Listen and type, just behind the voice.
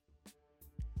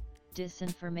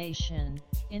Disinformation,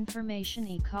 information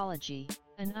ecology,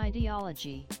 an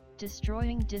ideology,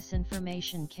 destroying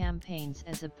disinformation campaigns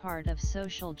as a part of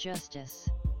social justice.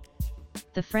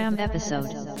 The Fram episode.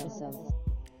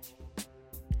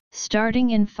 Starting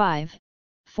in 5,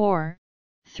 4,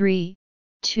 3,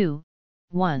 2,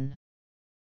 1.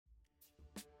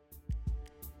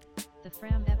 The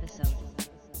Fram episode.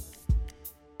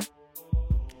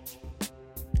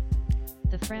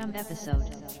 The Fram episode.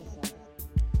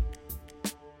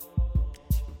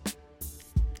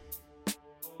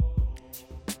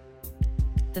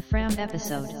 The Fram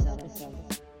episode.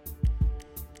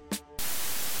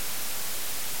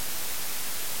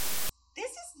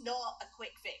 This is not a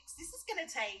quick fix. This is going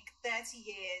to take 30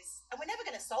 years, and we're never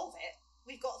going to solve it.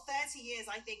 We've got 30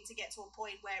 years, I think, to get to a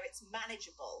point where it's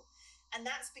manageable. And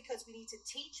that's because we need to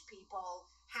teach people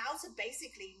how to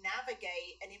basically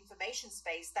navigate an information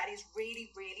space that is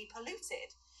really, really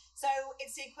polluted. So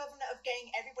it's the equivalent of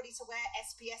getting everybody to wear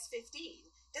SPS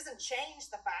 15. Doesn't change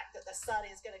the fact that the sun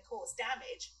is going to cause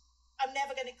damage. I'm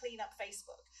never going to clean up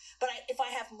Facebook. But if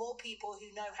I have more people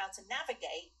who know how to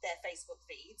navigate their Facebook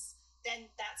feeds,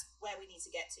 then that's where we need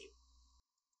to get to.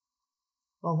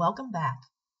 Well, welcome back.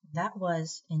 That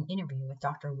was an interview with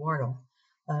Dr. Wardle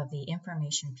of the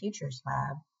Information Futures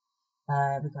Lab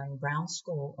regarding Brown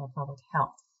School of Public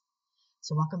Health.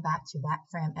 So welcome back to that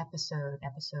Fram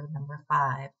episode number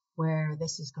 5, where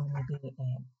this is going to be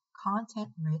a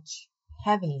content-rich,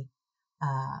 heavy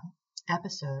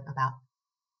episode about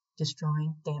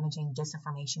destroying, damaging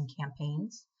disinformation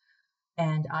campaigns.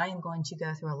 And I am going to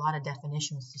go through a lot of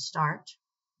definitions to start,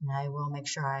 and I will make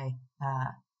sure I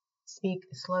speak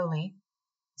slowly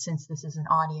since this is an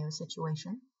audio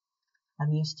situation.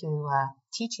 I'm used to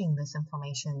teaching this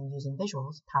information using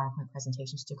visuals, PowerPoint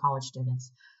presentations to college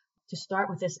students. To start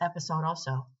with this episode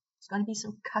also, there's going to be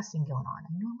some cussing going on.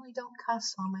 I normally don't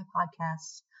cuss on my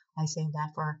podcasts. I save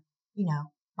that for,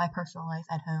 my personal life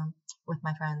at home with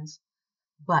my friends.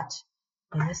 But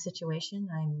in this situation,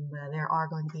 there are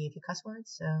going to be a few cuss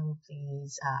words, so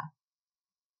please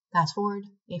fast forward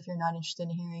if you're not interested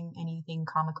in hearing anything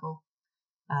comical,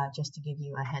 just to give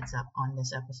you a heads up on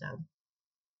this episode.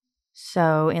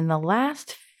 So in the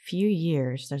last few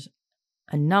years, there's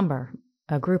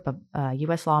a group of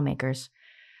U.S. lawmakers,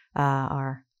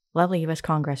 our lovely U.S.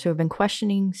 Congress, who have been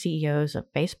questioning CEOs of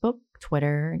Facebook,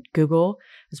 Twitter, Google,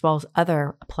 as well as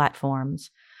other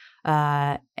platforms,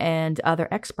 and other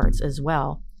experts as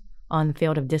well on the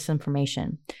field of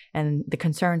disinformation and the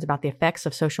concerns about the effects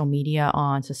of social media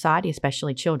on society,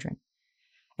 especially children.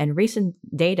 And recent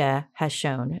data has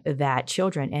shown that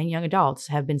children and young adults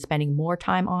have been spending more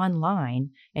time online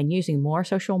and using more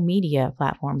social media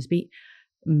platforms,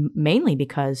 mainly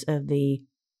because of the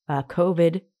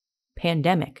COVID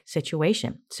pandemic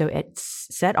situation. So it's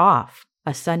set off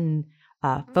a sudden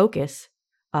focus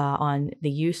on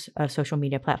the use of social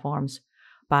media platforms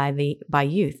by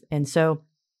youth. And so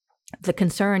the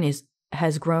concern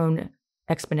has grown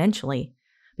exponentially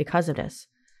because of this.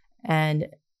 And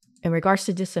in regards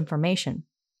to disinformation,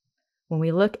 when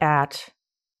we look at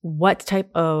what type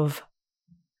of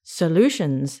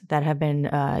solutions that have been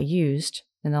used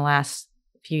in the last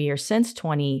few years since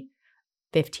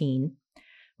 2015,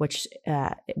 which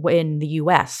in the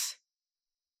U.S.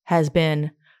 has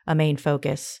been a main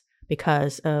focus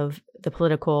because of the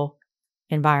political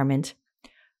environment.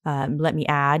 Let me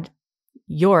add,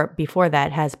 Europe before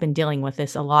that has been dealing with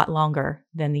this a lot longer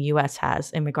than the U.S.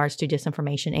 has in regards to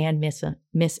disinformation and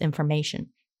misinformation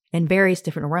in various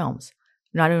different realms,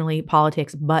 not only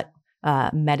politics, but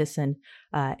medicine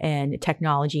and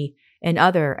technology and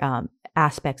other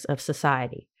aspects of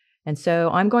society. And so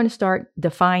I'm going to start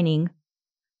defining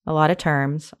a lot of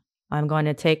terms. I'm going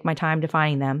to take my time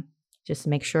defining them, just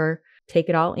make sure, take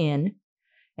it all in.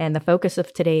 And the focus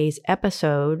of today's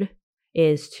episode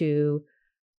is to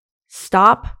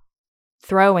stop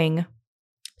throwing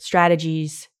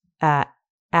strategies at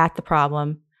the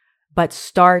problem, but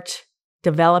start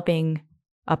developing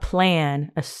a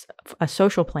plan, a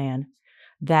social plan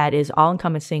that is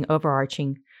all-encompassing,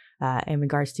 overarching in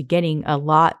regards to getting a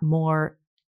lot more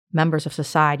members of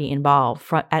society involved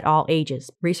at all ages.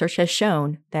 Research has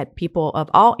shown that people of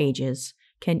all ages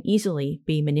can easily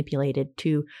be manipulated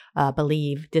to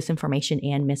believe disinformation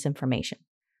and misinformation.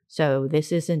 So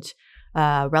this isn't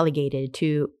relegated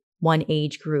to one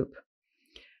age group.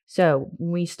 So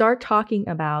when we start talking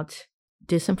about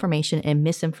disinformation and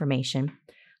misinformation,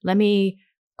 let me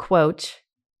quote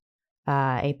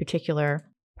a particular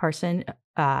person.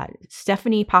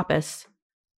 Stephanie Pappas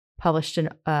published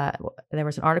there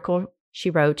was an article she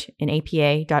wrote in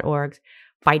APA.org,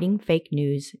 Fighting Fake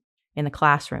News in the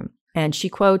Classroom. And she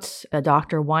quotes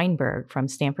Dr. Weinberg from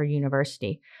Stanford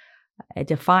University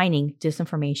defining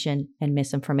disinformation and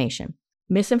misinformation.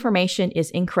 Misinformation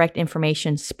is incorrect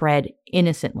information spread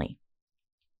innocently.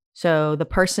 So the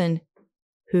person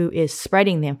who is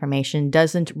spreading the information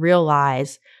doesn't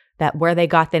realize that where they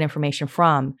got that information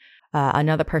from,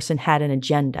 another person had an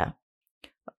agenda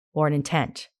or an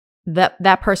intent.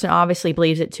 That person obviously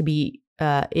believes it to be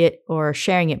or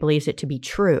sharing it believes it to be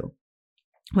true.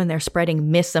 When they're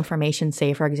spreading misinformation,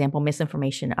 say, for example,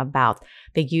 misinformation about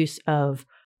the use of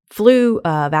flu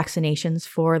vaccinations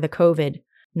for the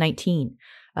COVID-19,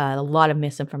 a lot of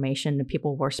misinformation that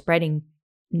people were spreading,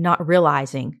 not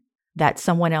realizing that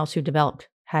someone else who developed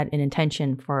had an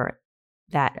intention for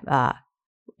that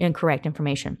incorrect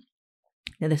information.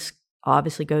 Now, this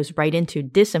obviously goes right into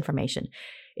disinformation.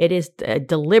 It is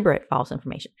deliberate false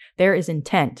information. There is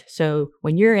intent. So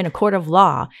when you're in a court of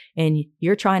law and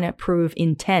you're trying to prove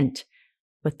intent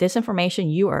with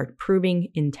disinformation, you are proving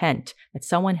intent, that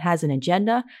someone has an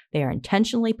agenda. They are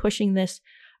intentionally pushing this,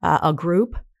 a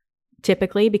group,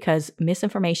 typically, because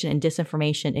misinformation and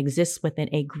disinformation exists within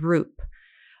a group.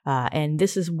 And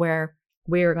this is where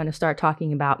we're going to start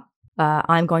talking about,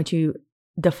 I'm going to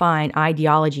define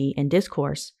ideology and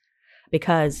discourse,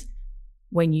 because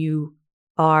when you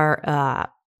are,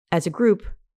 as a group,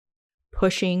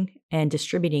 pushing and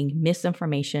distributing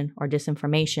misinformation or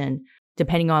disinformation,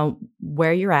 depending on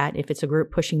where you're at, if it's a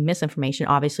group pushing misinformation,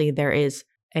 obviously there is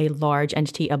a large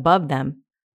entity above them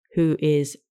who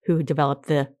developed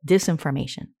the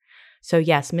disinformation. So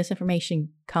yes, misinformation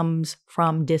comes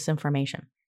from disinformation.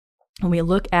 When we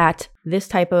look at this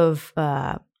type of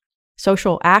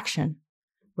social action,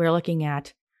 we're looking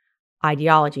at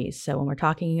ideologies. So when we're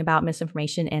talking about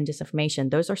misinformation and disinformation,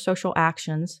 those are social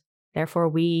actions. Therefore,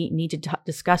 we need to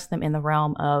discuss them in the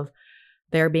realm of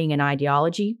there being an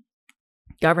ideology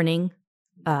governing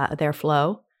their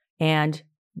flow and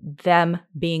them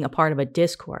being a part of a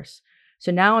discourse.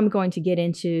 So now I'm going to get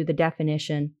into the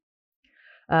definition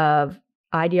of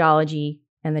ideology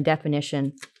and the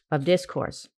definition of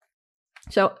discourse.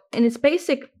 So in its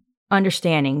basic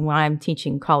understanding, when I'm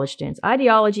teaching college students,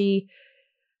 ideology,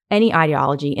 any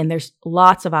ideology, and there's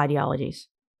lots of ideologies.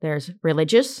 There's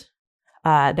religious,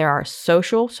 there are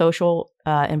social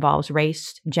involves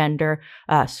race, gender,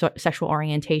 sexual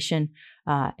orientation,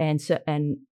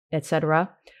 and etc.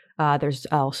 There's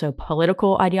also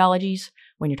political ideologies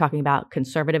when you're talking about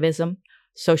conservatism,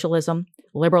 socialism,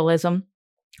 liberalism,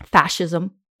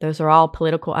 fascism. Those are all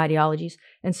political ideologies.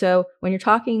 And so when you're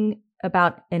talking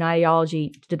about an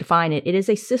ideology, to define it, it is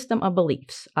a system of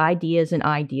beliefs, ideas, and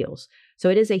ideals. So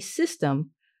it is a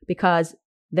system because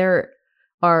there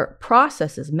are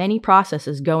processes, many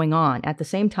processes going on at the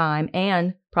same time,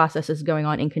 and processes going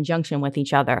on in conjunction with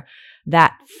each other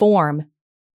that form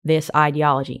this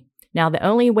ideology. Now, the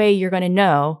only way you're going to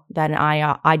know that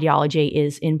an ideology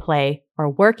is in play or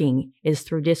working is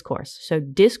through discourse. So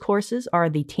discourses are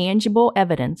the tangible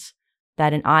evidence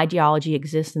that an ideology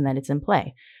exists and that it's in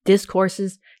play.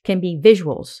 Discourses can be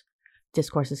visuals.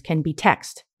 Discourses can be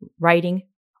text, writing,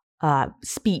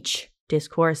 speech.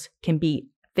 Discourse can be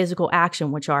physical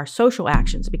action, which are social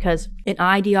actions, because an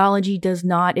ideology does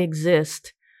not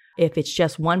exist if it's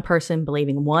just one person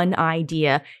believing one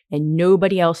idea and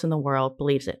nobody else in the world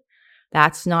believes it.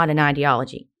 That's not an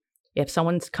ideology. If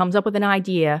someone comes up with an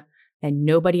idea and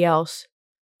nobody else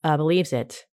believes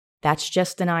it, that's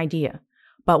just an idea.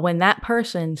 But when that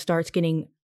person starts getting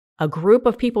a group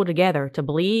of people together to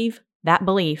believe that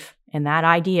belief and that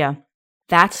idea,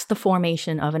 that's the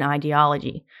formation of an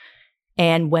ideology.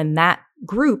 And when that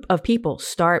group of people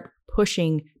start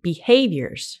pushing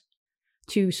behaviors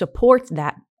to support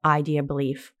that idea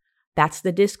belief, that's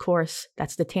the discourse,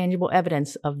 that's the tangible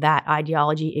evidence of that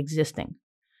ideology existing.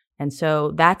 And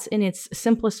so that's in its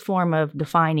simplest form of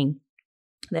defining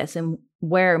this. And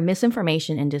where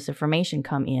misinformation and disinformation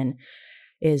come in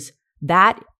is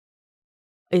that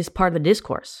is part of the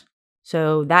discourse.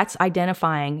 So that's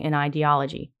identifying an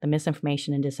ideology, the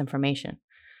misinformation and disinformation.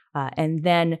 And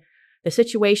then the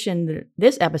situation that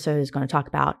this episode is going to talk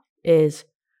about is,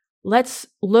 let's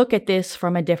look at this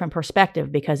from a different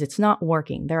perspective because it's not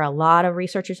working. There are a lot of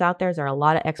researchers out there. There are a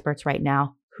lot of experts right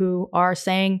now who are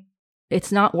saying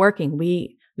it's not working.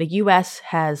 The U.S.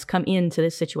 has come into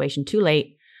this situation too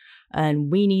late,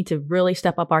 and we need to really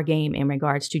step up our game in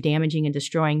regards to damaging and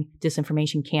destroying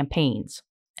disinformation campaigns.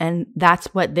 And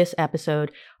that's what this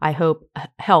episode, I hope,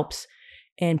 helps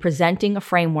in presenting a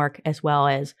framework as well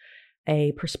as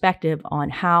a perspective on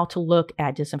how to look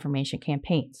at disinformation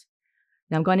campaigns.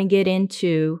 Now, I'm going to get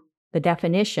into the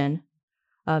definition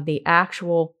of the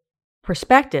actual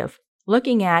perspective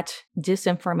looking at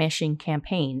disinformation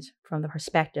campaigns from the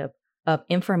perspective of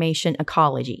information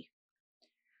ecology.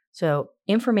 So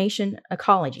information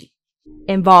ecology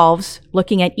involves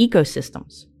looking at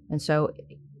ecosystems. And so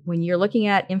when you're looking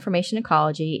at information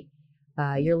ecology,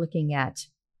 you're looking at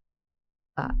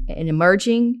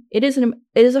it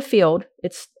is a field.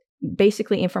 It's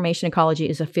basically information ecology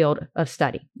is a field of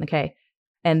study. Okay.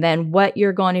 And then what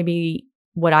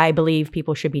I believe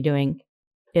people should be doing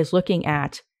is looking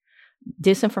at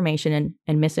disinformation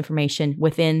and misinformation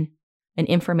within an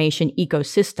information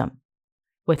ecosystem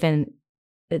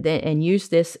and use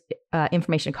this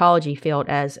information ecology field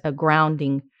as a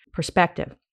grounding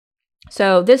perspective.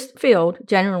 So this field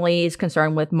generally is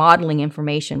concerned with modeling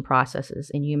information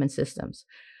processes in human systems.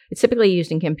 It's typically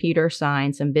used in computer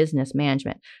science and business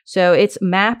management. So it's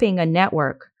mapping a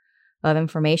network of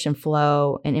information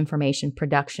flow and information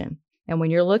production. And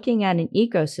when you're looking at an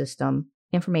ecosystem,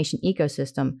 information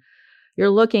ecosystem, you're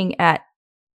looking at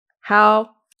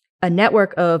how a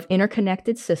network of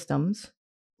interconnected systems,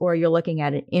 or you're looking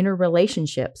at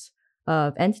interrelationships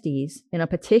of entities in a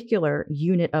particular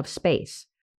unit of space.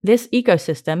 This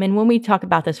ecosystem, and when we talk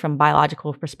about this from a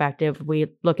biological perspective, we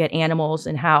look at animals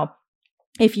and how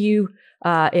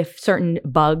if certain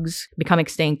bugs become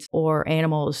extinct or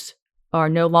animals are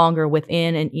no longer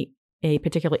within a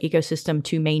particular ecosystem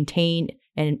to maintain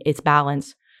its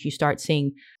balance, you start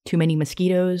seeing too many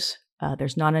mosquitoes.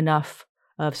 There's not enough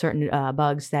of certain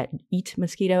bugs that eat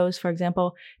mosquitoes, for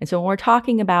example. And so when we're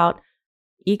talking about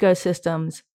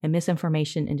ecosystems and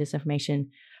misinformation and disinformation,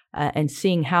 and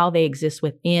seeing how they exist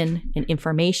within an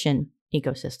information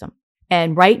ecosystem.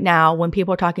 And right now, when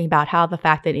people are talking about how the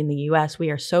fact that in the US we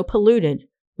are so polluted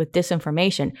with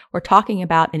disinformation, we're talking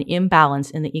about an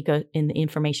imbalance in the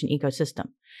information ecosystem.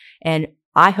 And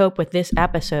I hope with this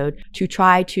episode to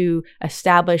try to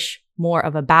establish more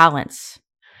of a balance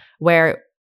where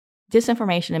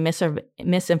disinformation and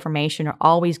misinformation are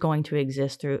always going to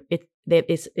exist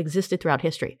it's existed throughout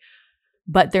history.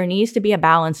 But there needs to be a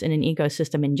balance in an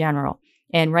ecosystem in general.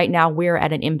 And right now we're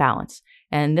at an imbalance.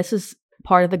 And this is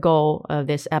part of the goal of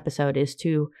this episode is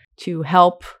to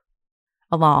help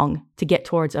along to get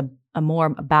towards a more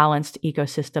balanced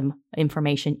ecosystem,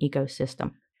 information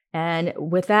ecosystem. And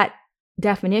with that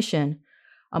definition,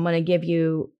 I'm going to give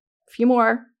you a few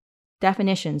more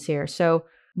definitions here. So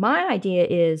my idea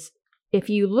is if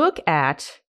you look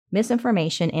at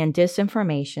misinformation and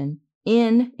disinformation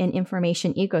in an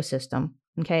information ecosystem,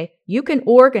 okay, you can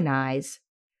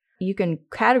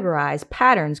categorize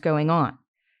patterns going on.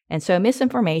 And so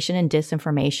misinformation and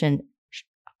disinformation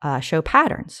show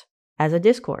patterns as a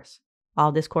discourse.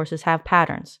 All discourses have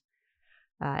patterns.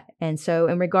 And so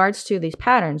in regards to these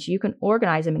patterns, you can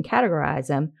organize them and categorize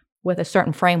them with a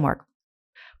certain framework.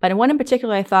 But one in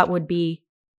particular I thought would be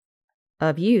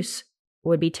of use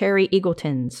would be Terry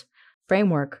Eagleton's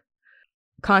framework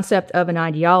concept of an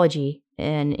ideology.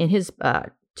 And in his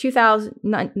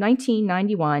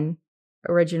 1991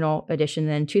 original edition,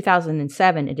 then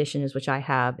 2007 edition is which I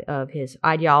have of his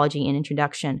ideology and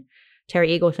introduction,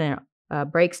 Terry Eagleton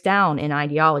breaks down an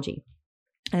ideology.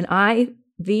 And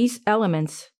these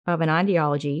elements of an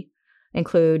ideology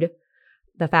include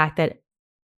the fact that,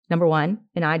 number one,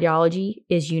 an ideology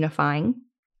is unifying.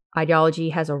 Ideology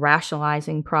has a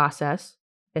rationalizing process.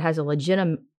 It has a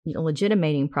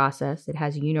legitimating process. It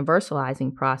has a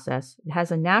universalizing process. It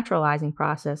has a naturalizing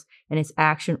process, and it's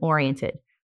action-oriented.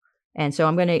 And so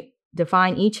I'm going to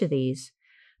define each of these.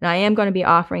 And I am going to be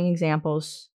offering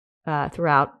examples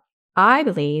throughout. I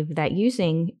believe that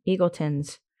using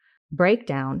Eagleton's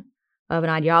breakdown of an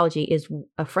ideology is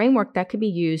a framework that could be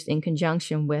used in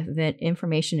conjunction with the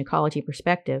information ecology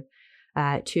perspective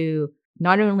to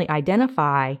not only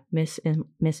identify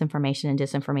misinformation and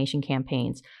disinformation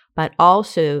campaigns, but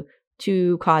also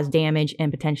to cause damage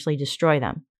and potentially destroy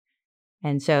them.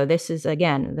 And so this is,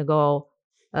 again, the goal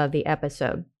of the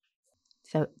episode.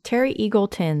 So Terry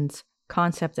Eagleton's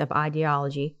concept of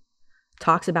ideology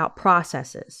talks about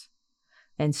processes.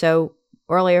 And so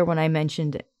earlier when I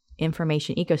mentioned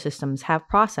information ecosystems have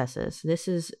processes, this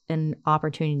is an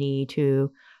opportunity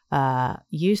to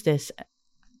use this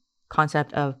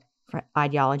concept of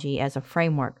ideology as a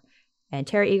framework. And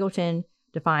Terry Eagleton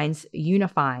defines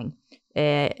unifying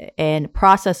and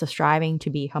process of striving to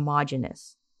be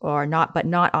homogeneous or not, but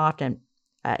not often.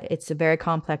 It's a very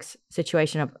complex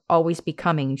situation of always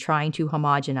becoming, trying to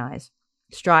homogenize,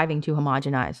 striving to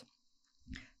homogenize.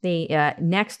 The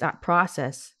next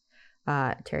process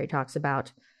Terry talks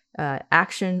about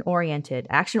action-oriented.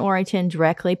 Action-oriented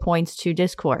directly points to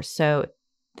discourse. So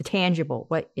the tangible,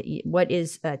 what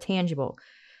is tangible?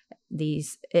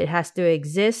 It has to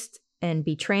exist and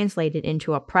be translated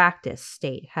into a practice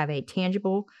state, have a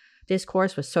tangible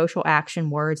discourse with social action,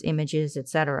 words, images,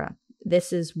 etc.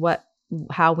 This is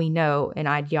how we know an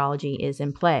ideology is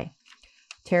in play.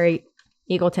 Terry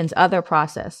Eagleton's other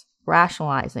process,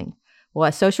 rationalizing. Well,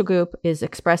 a social group is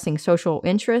expressing social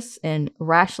interests and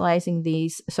rationalizing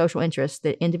these social interests.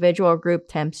 The individual or group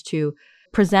attempts to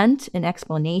present an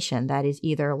explanation that is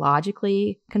either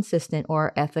logically consistent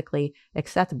or ethically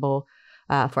acceptable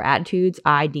for attitudes,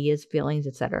 ideas, feelings,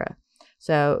 etc.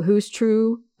 So whose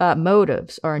true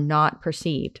motives are not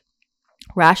perceived.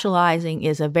 Rationalizing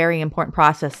is a very important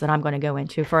process that I'm going to go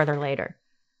into further later.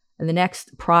 And the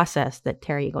next process that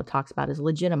Terry Eagle talks about is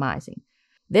legitimizing.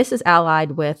 This is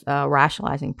allied with a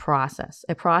rationalizing process,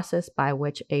 a process by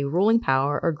which a ruling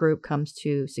power or group comes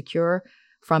to secure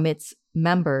from its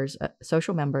members,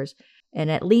 social members, and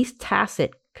at least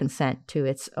tacit consent to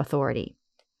its authority.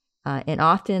 And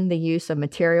often the use of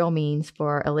material means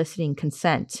for eliciting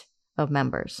consent of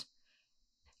members.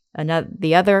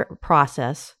 The other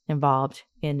process involved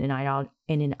in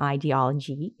an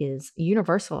ideology is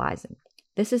universalizing.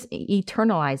 This is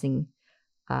eternalizing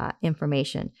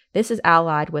information. This is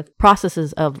allied with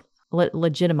processes of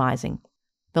legitimizing.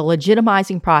 The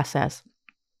legitimizing process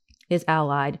is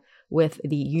allied with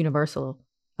the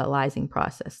universalizing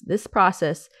process. This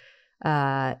process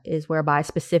is whereby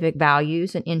specific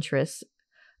values and interests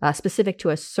specific to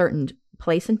a certain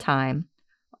place and time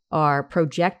are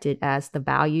projected as the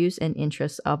values and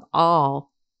interests of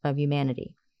all of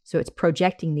humanity. So it's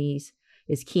projecting these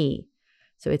is key.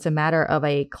 So it's a matter of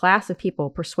a class of people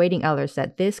persuading others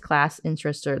that this class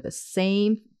interests are the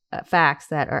same facts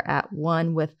that are at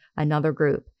one with another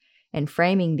group and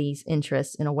framing these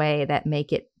interests in a way that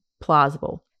make it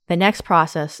plausible. The next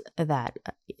process that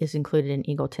is included in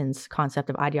Eagleton's concept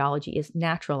of ideology is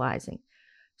naturalizing.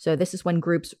 So this is when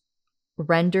groups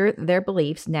render their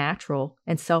beliefs natural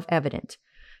and self-evident,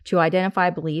 to identify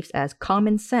beliefs as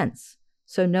common sense,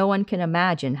 so no one can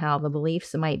imagine how the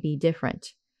beliefs might be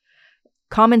different.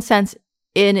 Common sense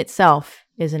in itself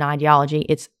is an ideology.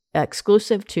 It's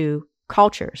exclusive to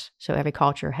cultures, so every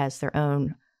culture has their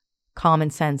own common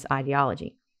sense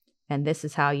ideology. And this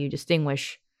is how you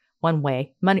distinguish one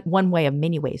way of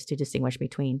many ways to distinguish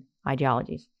between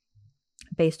ideologies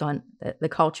based on the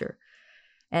culture.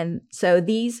 And so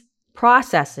these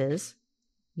processes,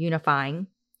 unifying,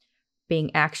 being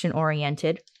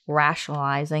action-oriented,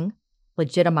 rationalizing,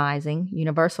 legitimizing,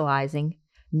 universalizing,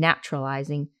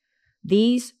 naturalizing,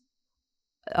 these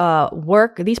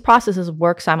processes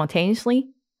work simultaneously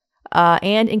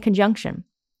and in conjunction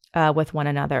with one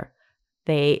another.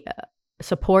 They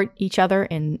support each other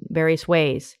in various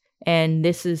ways, and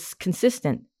this is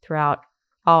consistent throughout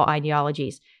all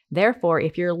ideologies. Therefore,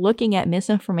 if you're looking at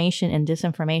misinformation and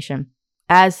disinformation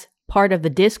as part of the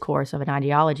discourse of an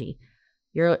ideology,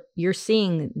 you're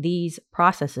seeing these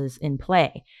processes in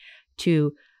play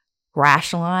to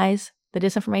rationalize the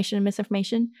disinformation and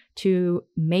misinformation, to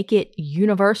make it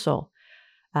universal,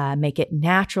 make it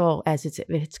natural as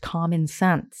it's common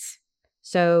sense.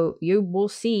 So you will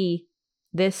see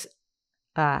this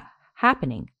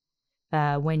happening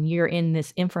when you're in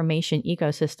this information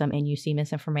ecosystem and you see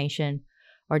misinformation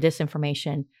or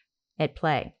disinformation at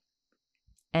play.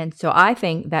 And so I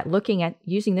think that looking at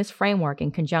using this framework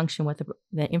in conjunction with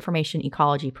the information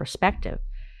ecology perspective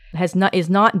is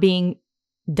not being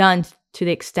done to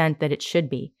the extent that it should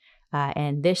be.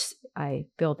 And this, I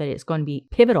feel that it's going to be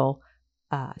a pivotal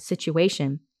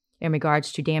situation in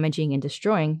regards to damaging and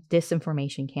destroying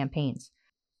disinformation campaigns.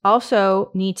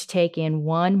 Also need to take in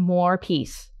one more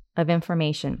piece of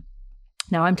information.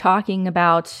 Now I'm talking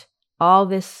about all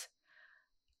these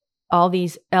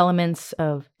elements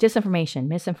of disinformation,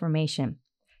 misinformation,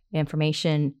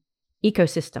 information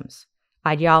ecosystems,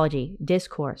 ideology,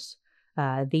 discourse,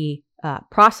 the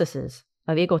processes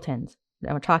of Eagleton's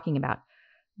that we're talking about.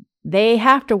 They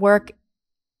have to work,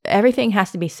 everything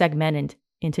has to be segmented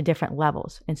into different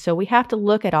levels. And so we have to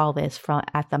look at all this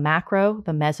at the macro,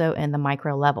 the meso, and the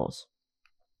micro levels,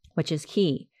 which is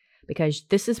key, because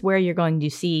this is where you're going to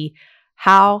see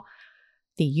how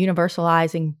the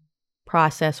universalizing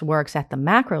process works at the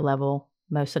macro level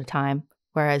most of the time,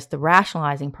 whereas the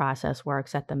rationalizing process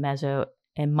works at the meso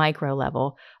and micro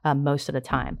level most of the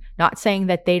time. Not saying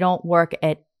that they don't work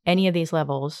at any of these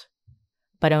levels,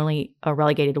 but only are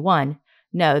relegated to one.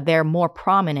 No, they're more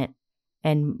prominent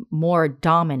and more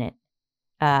dominant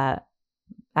at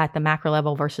the macro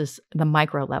level versus the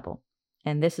micro level.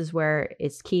 And this is where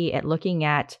it's key at looking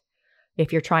at,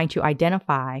 if you're trying to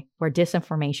identify where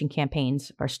disinformation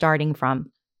campaigns are starting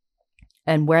from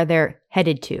and where they're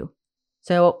headed to.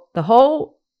 So the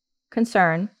whole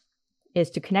concern is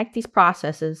to connect these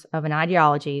processes of an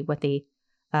ideology with the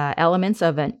elements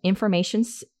of an information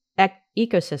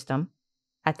ecosystem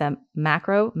at the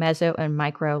macro, meso, and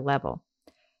micro level.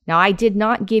 Now, I did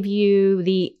not give you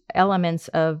the elements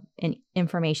of an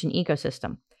information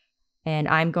ecosystem, and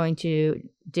I'm going to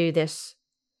do this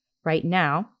right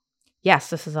now. Yes,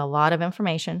 this is a lot of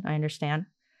information, I understand.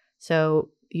 So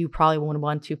you probably won't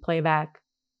want to play back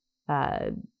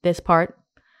this part.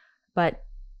 But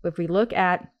if we look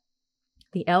at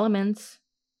the elements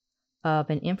of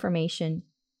an information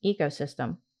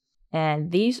ecosystem,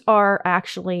 and these are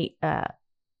actually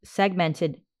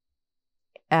segmented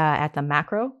at the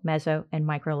macro, meso, and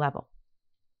micro level.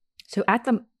 So at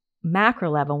the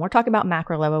macro level, when we're talking about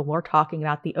macro level, we're talking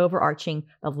about the overarching,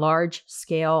 the large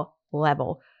scale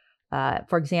level.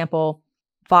 For example,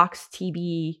 Fox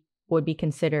TV would be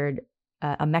considered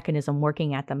a mechanism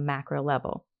working at the macro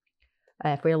level.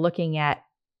 If we're looking at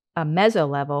a meso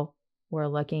level, we're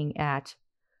looking at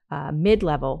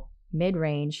mid-level,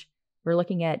 mid-range. We're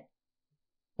looking at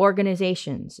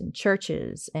organizations and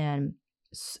churches and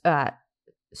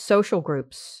social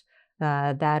groups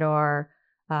that are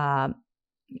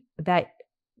that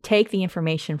take the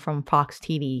information from Fox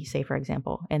TV, say for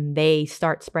example, and they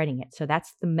start spreading it. So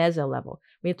that's the meso level.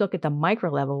 We have to look at the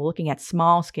micro level. We're looking at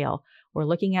small scale. We're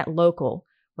looking at local.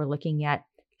 We're looking at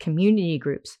community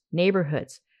groups,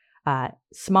 neighborhoods,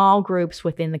 small groups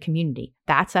within the community.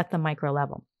 That's at the micro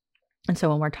level. And so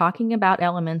when we're talking about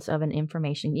elements of an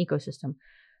information ecosystem,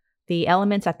 the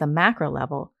elements at the macro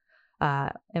level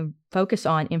and focus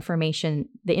on information,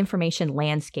 the information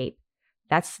landscape.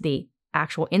 That's the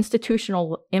actual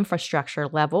institutional infrastructure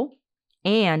level,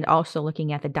 and also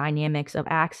looking at the dynamics of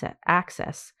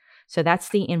access. So that's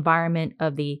the environment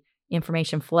of the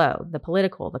information flow, the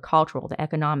political, the cultural, the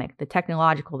economic, the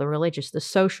technological, the religious, the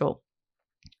social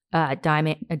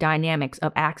dynamics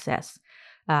of access.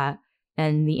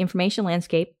 And the information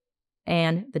landscape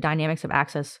and the dynamics of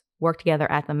access work together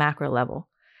at the macro level.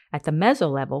 At the meso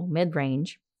level,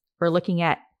 mid-range, we're looking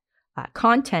at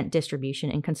content distribution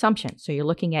and consumption. So you're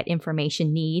looking at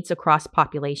information needs across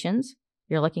populations.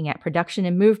 You're looking at production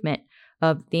and movement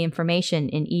of the information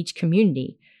in each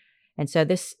community. And so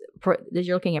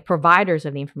you're looking at providers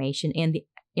of the information and the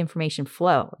information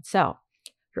flow itself.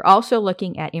 You're also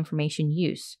looking at information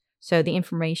use. So the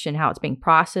information, how it's being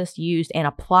processed, used, and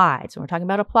applied. So we're talking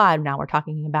about applied now. We're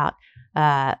talking about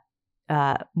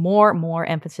more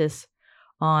emphasis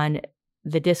on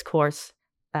the discourse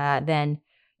than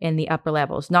in the upper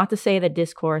levels. Not to say that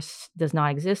discourse does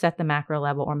not exist at the macro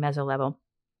level or meso level.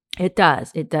 It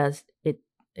does.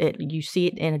 You see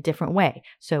it in a different way.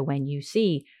 So when you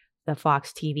see the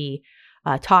Fox TV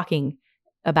talking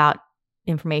about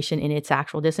information in its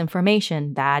actual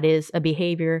disinformation, that is a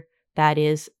behavior, that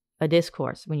is a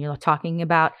discourse. When you're talking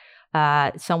about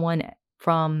someone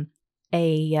from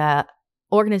a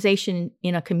organization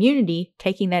in a community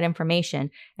taking that information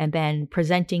and then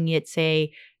presenting it,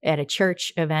 say, at a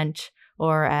church event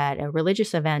or at a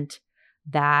religious event,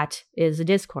 that is a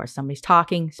discourse. Somebody's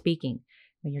talking, speaking.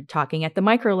 When you're talking at the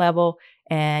micro level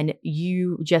and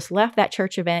you just left that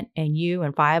church event and you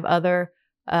and 5 other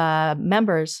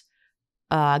members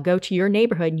go to your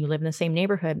neighborhood and you live in the same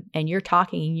neighborhood and you're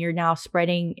talking and you're now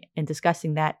spreading and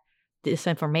discussing that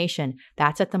disinformation,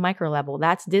 that's at the micro level.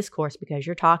 That's discourse because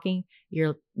you're talking,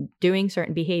 you're doing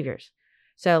certain behaviors.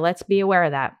 So let's be aware of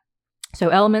that. So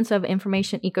elements of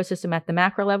information ecosystem at the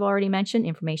macro level already mentioned,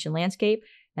 information landscape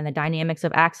and the dynamics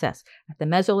of access. At the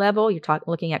meso level, you're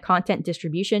looking at content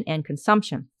distribution and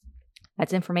consumption.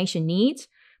 That's information needs,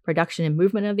 production and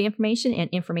movement of the information, and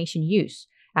information use.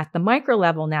 At the micro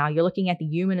level now, you're looking at the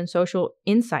human and social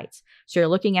insights. So you're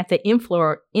looking at the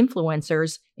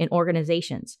influencers in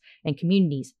organizations and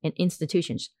communities and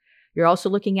institutions. You're also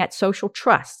looking at social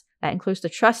trust. That includes the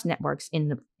trust networks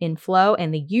in flow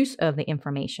and the use of the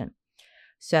information.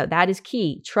 So that is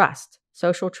key, trust,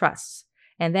 social trusts.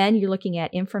 And then you're looking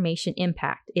at information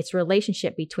impact, its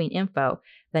relationship between info,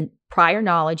 the prior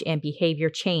knowledge, and behavior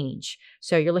change.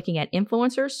 So you're looking at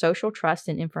influencers, social trust,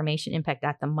 and information impact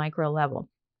at the micro level.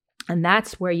 And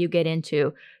that's where you get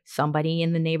into somebody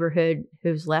in the neighborhood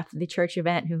who's left the church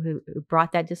event, who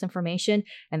brought that disinformation,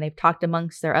 and they've talked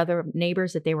amongst their other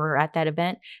neighbors that they were at that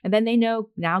event. And then they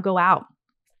now go out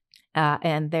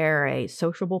and they're a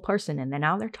sociable person. And then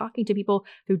now they're talking to people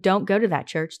who don't go to that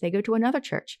church. They go to another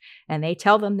church and they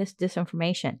tell them this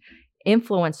disinformation.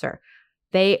 Influencer,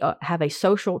 they have a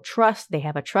social trust. They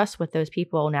have a trust with those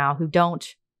people now who don't,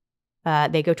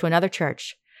 they go to another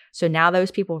church. So now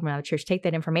those people from another church take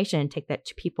that information and take that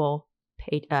to people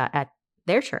at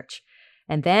their church.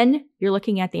 And then you're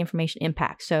looking at the information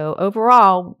impact. So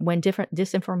overall, when different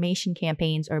disinformation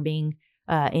campaigns are being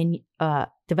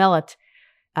developed,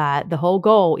 the whole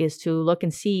goal is to look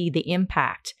and see the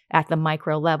impact at the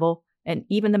micro level and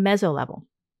even the meso level.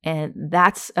 And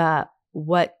that's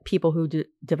what people who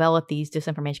develop these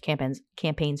disinformation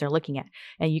campaigns are looking at.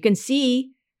 And you can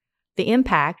see the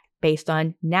impact based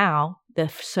on now the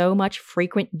so much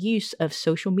frequent use of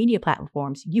social media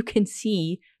platforms. You can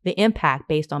see the impact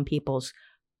based on people's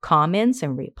comments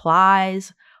and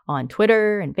replies on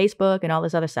Twitter and Facebook and all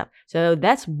this other stuff. So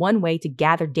that's one way to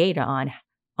gather data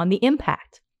on the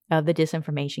impact of the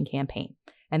disinformation campaign.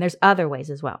 And there's other ways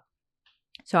as well.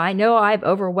 So I know I've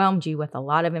overwhelmed you with a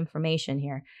lot of information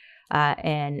here,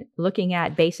 and looking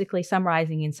at basically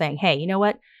summarizing and saying, hey, you know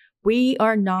what? We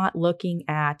are not looking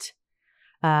at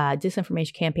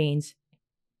disinformation campaigns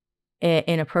in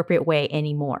an appropriate way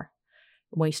anymore.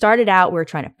 When we started out, we were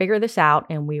trying to figure this out,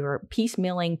 and we were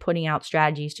piecemealing, putting out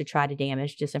strategies to try to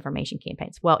damage disinformation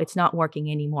campaigns. Well, it's not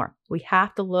working anymore. We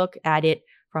have to look at it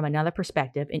from another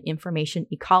perspective, an information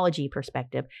ecology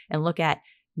perspective, and look at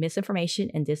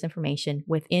misinformation and disinformation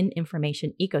within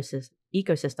information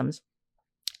ecosystems.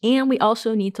 And we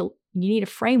also need a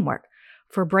framework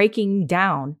for breaking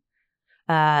down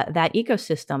that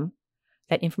ecosystem,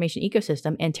 that information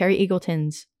ecosystem, and Terry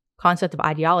Eagleton's concept of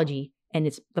ideology and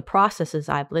it's the processes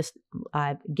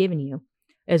I've given you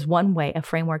is one way, a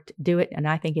framework to do it. And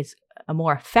I think it's a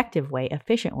more effective way,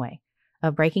 efficient way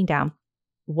of breaking down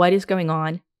what is going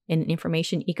on in an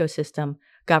information ecosystem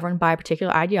governed by a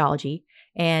particular ideology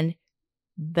and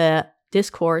the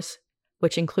discourse,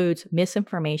 which includes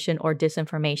misinformation or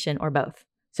disinformation or both.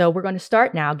 So we're going to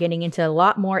start now getting into a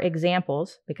lot more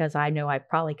examples because I know I've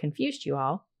probably confused you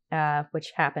all,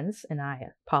 which happens, and I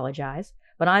apologize.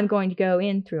 But I'm going to go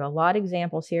in through a lot of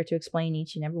examples here to explain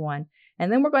each and every one.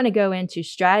 And then we're going to go into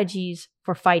strategies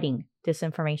for fighting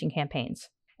disinformation campaigns.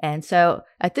 And so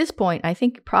at this point, I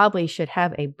think you probably should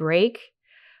have a break,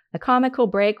 a comical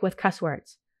break with cuss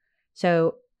words.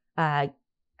 So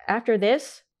after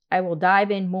this, I will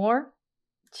dive in more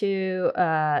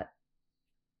to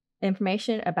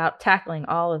information about tackling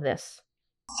all of this.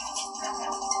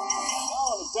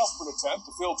 Now, in a desperate attempt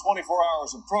to fill 24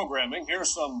 hours of programming,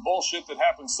 here's some bullshit that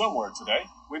happened somewhere today.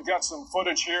 We've got some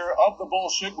footage here of the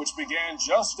bullshit, which began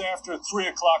just after 3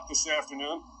 o'clock this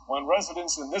afternoon, when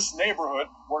residents in this neighborhood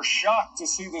were shocked to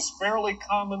see this fairly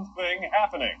common thing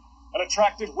happening. An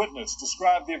attracted witness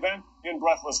described the event in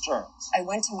breathless terms. I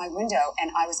went to my window and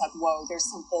I was like, whoa, there's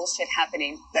some bullshit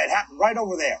happening. That happened right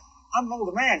over there. I'm an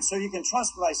older man, so you can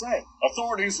trust what I say.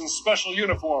 Authorities in special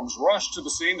uniforms rushed to the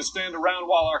scene to stand around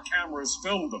while our cameras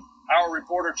filmed them. Our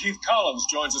reporter Keith Collins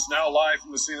joins us now live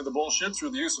from the scene of the bullshit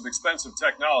through the use of expensive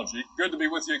technology. Good to be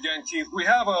with you again, Keith. We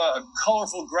have a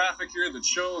colorful graphic here that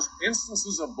shows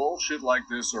instances of bullshit like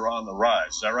this are on the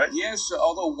rise. Is that right? Yes,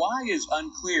 although why is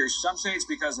unclear. Some say it's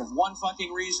because of one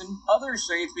fucking reason. Others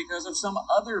say it's because of some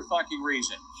other fucking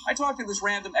reason. I talked to this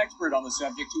random expert on the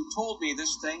subject who told me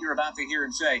this thing you're about to hear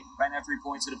him say right after he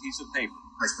points at a piece of paper.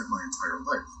 I spent my entire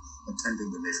life attending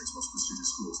the nation's most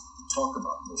prestigious schools to talk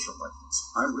about bullshit like this.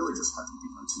 I'm really just happy to be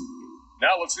on TV.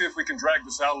 Now let's see if we can drag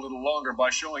this out a little longer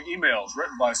by showing emails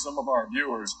written by some of our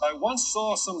viewers. I once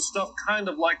saw some stuff kind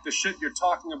of like the shit you're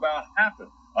talking about happen.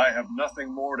 I have nothing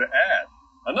more to add.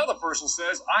 Another person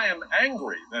says, I am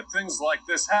angry that things like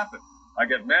this happen. I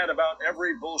get mad about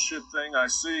every bullshit thing I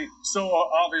see. So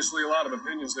obviously a lot of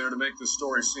opinions there to make this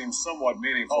story seem somewhat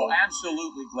meaningful. Oh,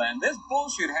 absolutely, Glenn. This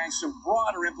bullshit has some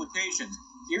broader implications.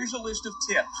 Here's a list of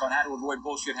tips on how to avoid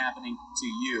bullshit happening to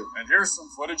you. And here's some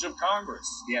footage of Congress.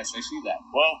 Yes, I see that.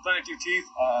 Well, thank you, Keith.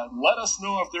 Let us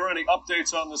know if there are any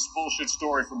updates on this bullshit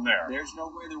story from there. There's no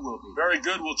way there will be. Very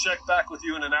good. We'll check back with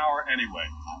you in an hour anyway.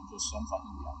 I'm just some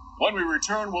fucking guy. When we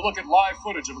return, we'll look at live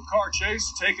footage of a car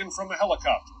chase taken from a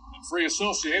helicopter and free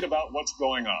associate about what's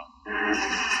going on.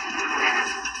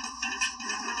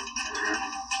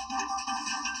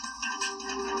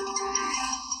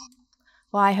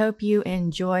 Well, I hope you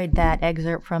enjoyed that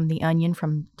excerpt from The Onion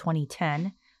from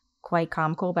 2010. Quite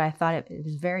comical, but I thought it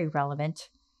was very relevant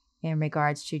in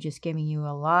regards to just giving you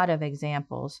a lot of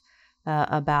examples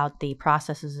about the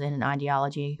processes in an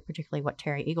ideology, particularly what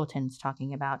Terry Eagleton's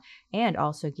talking about, and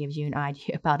also gives you an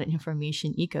idea about an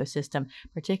information ecosystem,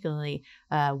 particularly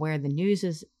where the news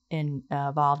is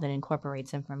involved and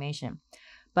incorporates information.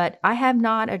 But I have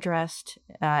not addressed,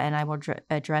 and I will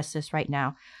address this right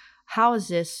now, how is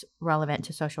this relevant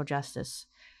to social justice?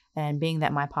 And being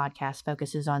that my podcast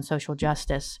focuses on social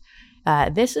justice,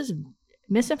 this is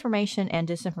misinformation and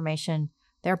disinformation.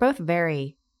 They're both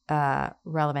very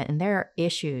relevant, and they're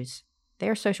issues.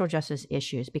 They're social justice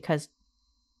issues because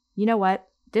you know what?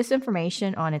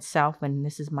 Disinformation on itself, and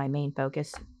this is my main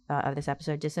focus of this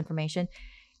episode, disinformation,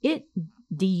 it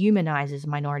dehumanizes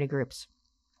minority groups.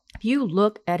 If you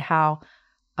look at how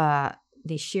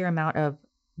the sheer amount of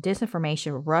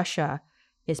disinformation Russia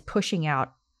is pushing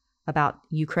out about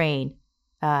Ukraine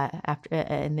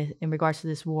in regards to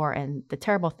this war and the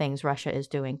terrible things Russia is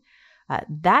doing,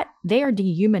 that they are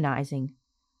dehumanizing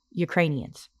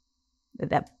Ukrainians.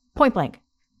 That point blank,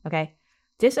 okay?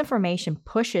 Disinformation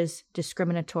pushes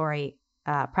discriminatory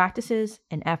practices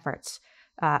and efforts.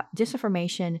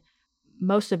 Disinformation,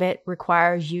 most of it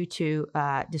requires you to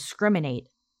discriminate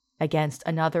against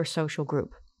another social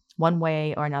group, one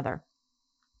way or another.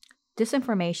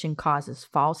 Disinformation causes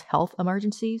false health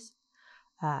emergencies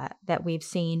that we've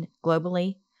seen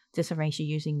globally. Disinformation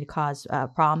using to cause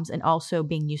problems, and also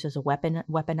being used as a weapon,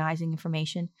 weaponizing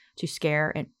information to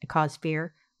scare and cause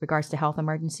fear regards to health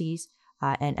emergencies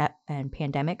and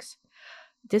pandemics.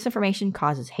 Disinformation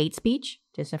causes hate speech.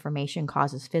 Disinformation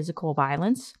causes physical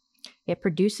violence. It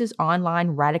produces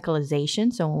online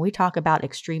radicalization. So when we talk about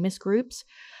extremist groups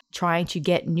trying to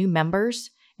get new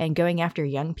members and going after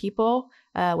young people,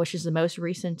 which is the most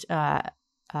recent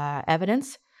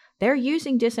evidence, they're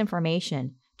using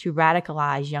disinformation to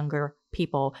radicalize younger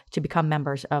people to become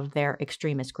members of their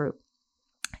extremist group.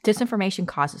 Disinformation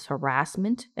causes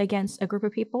harassment against a group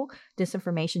of people.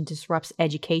 Disinformation disrupts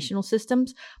educational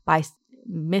systems by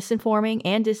misinforming,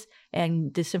 and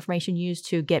disinformation used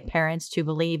to get parents to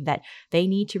believe that they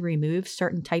need to remove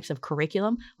certain types of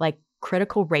curriculum, like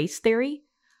critical race theory,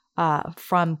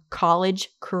 from college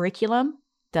curriculum.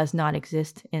 Does not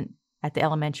exist at the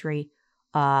elementary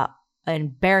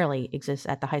and barely exists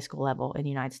at the high school level in the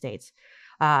United States,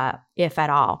 if at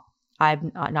all.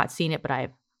 I've not seen it, but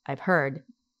I've heard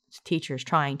teachers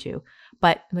trying to.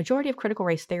 But the majority of critical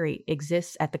race theory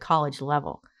exists at the college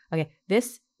level. Okay,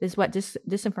 this is what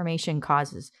disinformation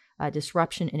causes,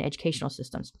 disruption in educational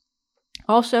systems.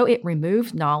 Also, it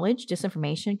removes knowledge.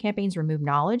 Disinformation campaigns remove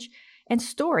knowledge and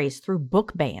stories through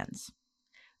book bans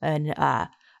and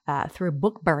through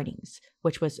book burnings,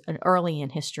 which was an early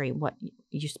in history what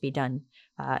used to be done.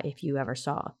 If you ever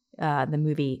saw the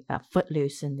movie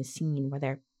Footloose and the scene where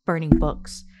they're burning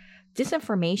books.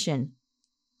 Disinformation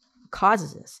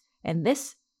causes this, and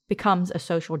this becomes a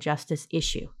social justice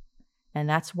issue. And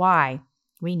that's why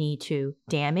we need to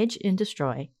damage and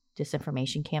destroy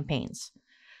disinformation campaigns.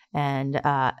 And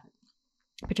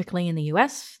particularly in the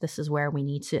US, this is where we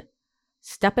need to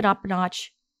step it up a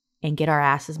notch and get our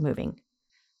asses moving.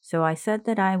 So I said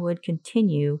that I would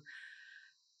continue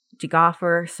to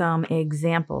offer some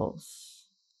examples.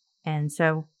 And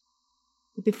so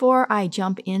before I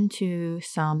jump into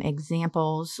some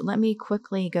examples, let me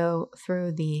quickly go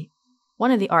through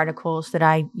one of the articles that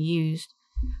I used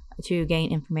to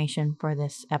gain information for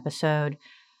this episode.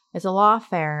 It's a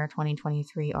Lawfare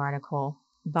 2023 article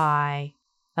by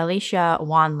Alicia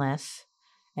Wanless,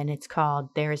 and it's called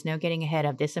 "There is no getting ahead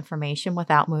of disinformation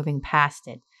without moving past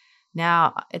it."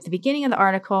 Now, at the beginning of the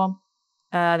article,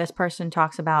 this person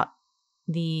talks about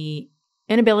the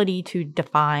inability to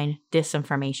define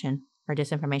disinformation or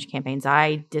disinformation campaigns.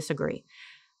 I disagree.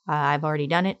 I've already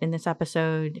done it in this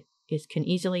episode. It can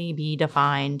easily be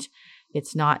defined.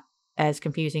 It's not as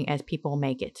confusing as people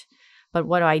make it. But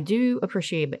what I do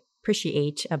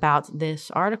appreciate about this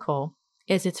article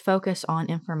is its focus on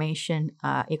information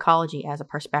ecology as a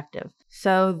perspective.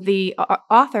 So the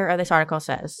author of this article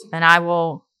says, and I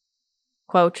will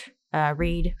quote,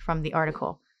 read from the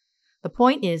article, "The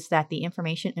point is that the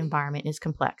information environment is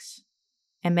complex,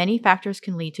 and many factors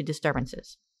can lead to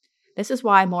disturbances. This is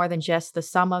why more than just the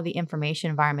sum of the information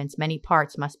environment's many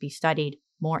parts must be studied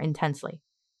more intensely.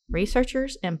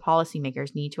 Researchers and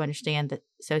policymakers need to understand the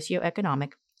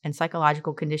socioeconomic and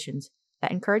psychological conditions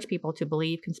that encourage people to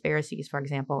believe conspiracies, for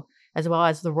example, as well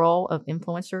as the role of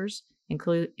influencers,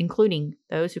 including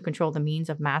those who control the means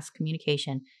of mass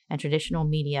communication and traditional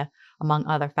media, among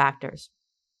other factors."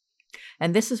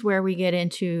 And this is where we get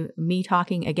into me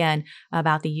talking again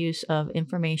about the use of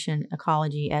information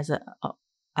ecology as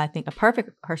I think a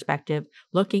perfect perspective,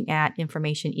 looking at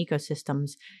information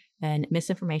ecosystems and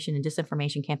misinformation and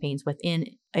disinformation campaigns within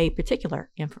a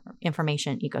particular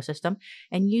information ecosystem,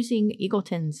 and using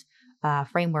Eagleton's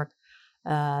framework,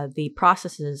 the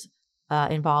processes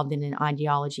involved in an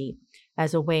ideology,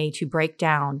 as a way to break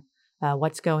down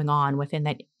what's going on within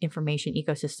that information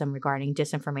ecosystem regarding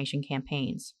disinformation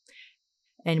campaigns.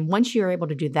 And once you're able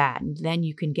to do that, then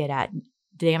you can get at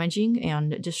damaging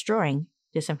and destroying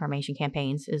disinformation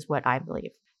campaigns, is what I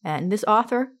believe. And this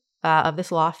author of this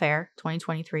Lawfare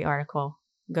 2023 article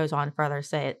goes on further to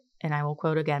say it, and I will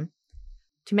quote again.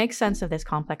 To make sense of this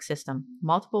complex system,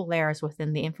 multiple layers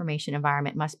within the information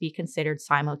environment must be considered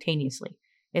simultaneously.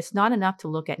 It's not enough to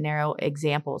look at narrow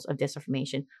examples of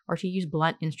disinformation or to use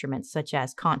blunt instruments such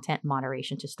as content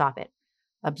moderation to stop it.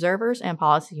 Observers and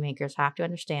policymakers have to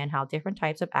understand how different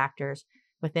types of actors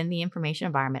within the information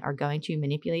environment are going to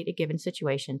manipulate a given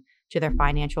situation to their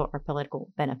financial or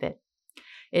political benefit.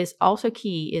 It is also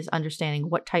key is understanding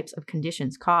what types of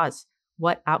conditions cause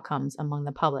what outcomes among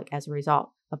the public as a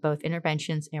result of both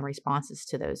interventions and responses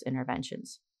to those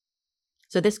interventions.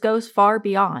 So this goes far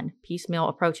beyond piecemeal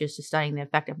approaches to studying the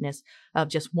effectiveness of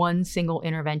just one single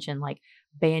intervention, like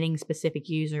banning specific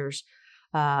users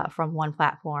from one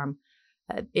platform.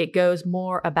 It goes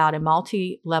more about a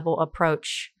multi-level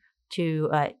approach to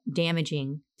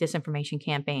damaging disinformation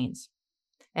campaigns.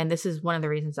 And this is one of the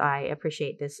reasons I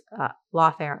appreciate this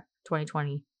Lawfare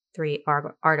 2023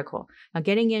 article. Now,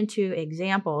 getting into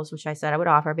examples, which I said I would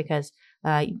offer because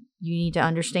you need to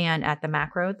understand at the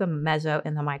macro, the meso,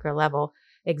 and the micro level,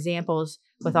 examples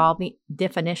with all the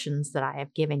definitions that I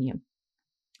have given you.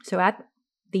 So at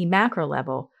the macro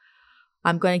level,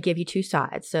 I'm going to give you two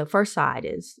sides. So first side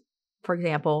is, for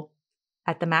example,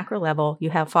 at the macro level,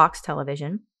 you have Fox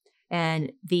Television,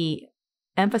 and the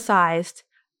emphasized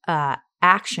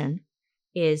action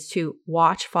is to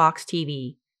watch Fox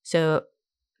TV. So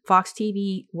Fox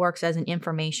TV works as an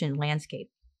information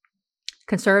landscape.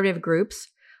 Conservative groups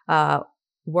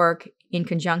work in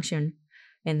conjunction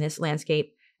in this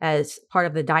landscape as part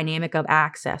of the dynamic of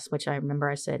access, which I remember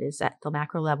I said is at the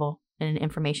macro level in an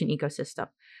information ecosystem.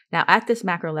 Now, at this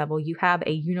macro level, you have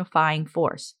a unifying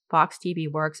force. Fox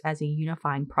TV works as a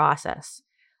unifying process,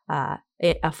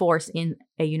 a force in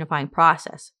a unifying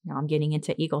process. Now, I'm getting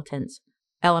into Eagleton's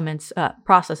elements,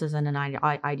 processes, and an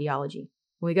ideology.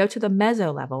 When we go to the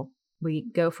meso level, we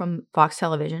go from Fox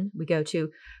Television, we go to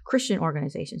Christian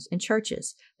organizations and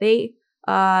churches. They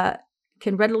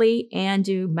can readily and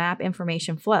do map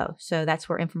information flow. So that's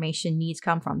where information needs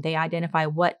come from. They identify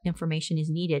what information is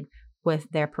needed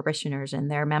with their parishioners and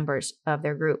their members of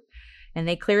their group. And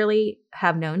they clearly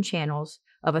have known channels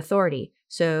of authority.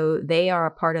 So they are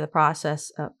a part of the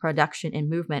process of production and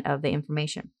movement of the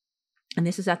information. And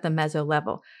this is at the meso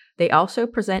level. They also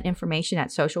present information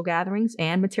at social gatherings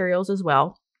and materials as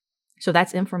well. So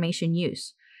that's information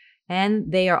use.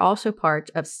 And they are also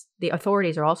the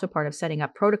authorities are also part of setting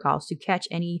up protocols to catch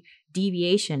any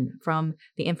deviation from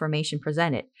the information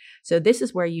presented. So this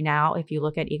is where you now, if you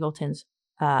look at Eagleton's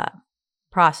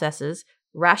processes,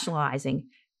 rationalizing.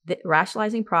 The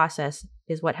rationalizing process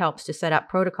is what helps to set up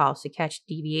protocols to catch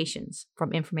deviations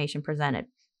from information presented.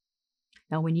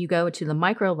 Now, when you go to the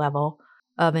micro level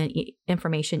of an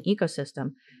information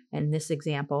ecosystem, in this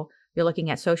example, you're looking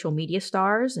at social media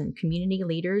stars and community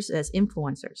leaders as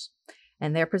influencers.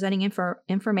 And they're presenting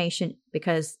information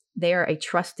because they are a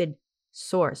trusted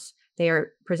source. They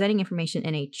are presenting information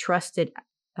in a trusted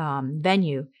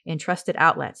venue, in trusted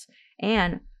outlets.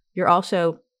 And you're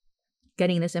also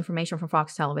getting this information from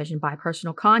Fox Television by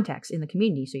personal contacts in the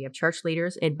community. So you have church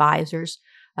leaders, advisors,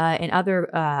 and other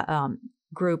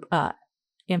group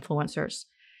influencers.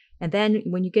 And then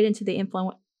when you get into the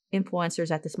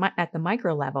influencers at the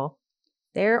micro level,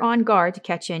 they're on guard to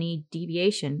catch any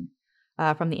deviation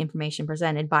from the information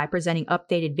presented by presenting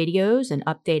updated videos and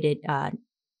updated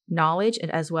knowledge,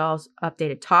 and as well as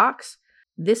updated talks.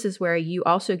 This is where you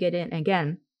also get in,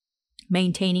 again,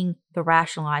 maintaining the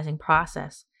rationalizing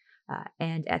process.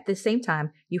 And at the same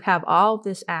time, you have all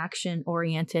this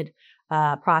action-oriented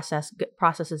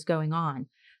processes going on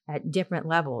at different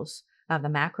levels of the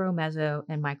macro, meso,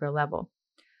 and micro level.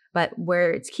 But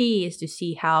where it's key is to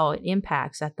see how it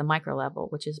impacts at the micro level,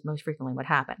 which is most frequently what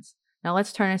happens. Now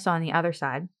let's turn this on the other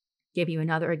side, give you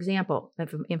another example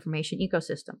of an information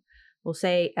ecosystem. We'll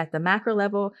say at the macro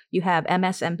level, you have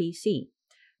MSNBC.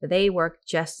 They work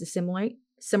just as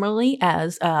similarly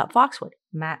as Fox would.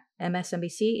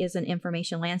 MSNBC is an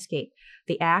information landscape.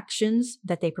 The actions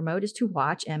that they promote is to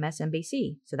watch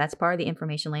MSNBC. So that's part of the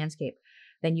information landscape.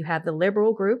 Then you have the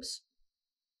liberal groups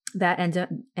that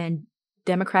and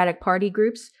Democratic Party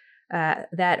groups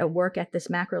that work at this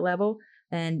macro level,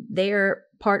 and they are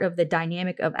part of the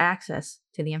dynamic of access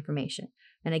to the information.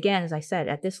 And again, as I said,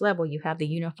 at this level, you have the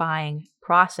unifying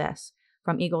process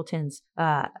from Eagleton's,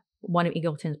 one of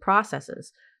Eagleton's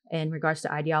processes in regards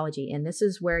to ideology. And this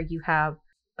is where you have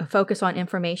a focus on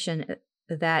information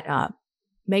that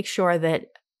makes sure that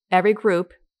every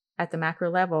group at the macro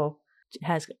level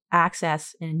has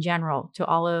access in general to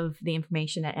all of the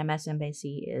information that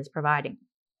MSNBC is providing.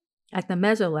 At the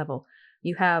meso level,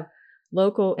 you have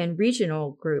local and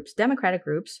regional groups, democratic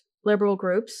groups, liberal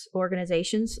groups,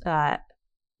 organizations,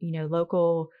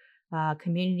 local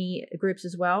community groups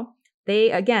as well.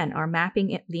 They, again, are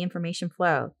mapping the information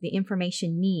flow, the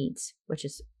information needs, which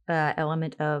is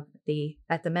element of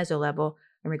at the meso level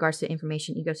in regards to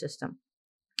information ecosystem.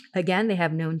 Again, they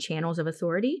have known channels of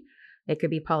authority. It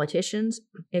could be politicians.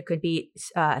 It could be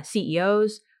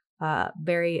CEOs,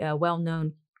 very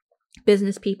well-known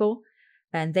business people.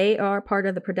 And they are part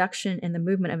of the production and the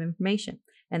movement of information.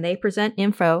 And they present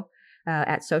info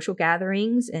at social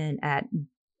gatherings and at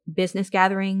business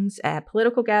gatherings, at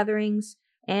political gatherings,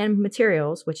 and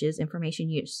materials, which is information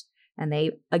use. And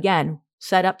they, again,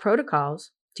 set up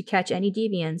protocols to catch any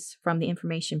deviance from the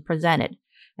information presented.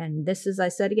 And this is, I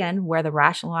said again, where the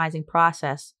rationalizing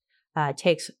process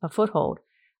takes a foothold.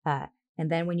 And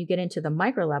then when you get into the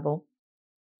micro level,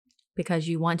 because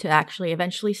you want to actually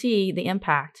eventually see the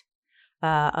impact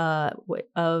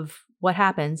of what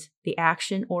happens, the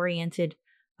action-oriented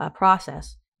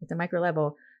process at the micro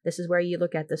level, this is where you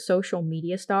look at the social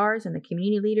media stars and the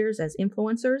community leaders as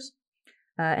influencers,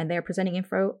 and they're presenting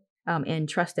info in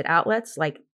trusted outlets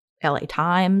like LA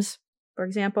Times, for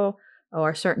example,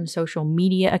 or certain social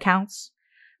media accounts.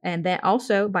 And then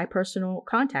also by personal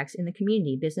contacts in the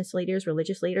community, business leaders,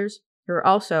 religious leaders who are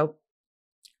also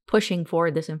pushing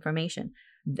forward this information,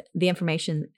 the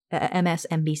information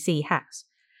MSNBC has.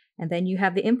 And then you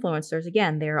have the influencers.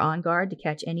 Again, they're on guard to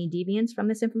catch any deviance from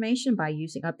this information by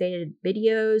using updated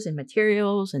videos and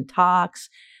materials and talks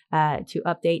to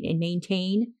update and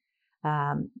maintain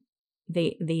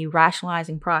the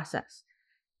rationalizing process.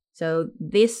 So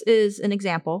this is an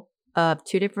example of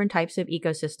two different types of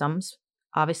ecosystems.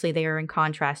 Obviously, they are in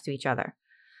contrast to each other.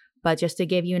 But just to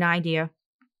give you an idea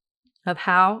of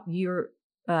how your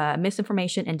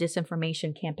misinformation and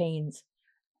disinformation campaigns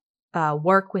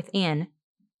work within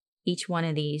each one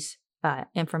of these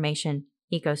information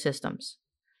ecosystems.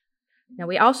 Now,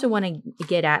 we also want to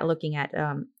get at looking at,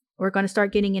 we're going to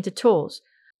start getting into tools.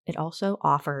 It also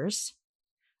offers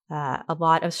a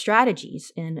lot of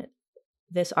strategies in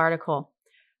this article.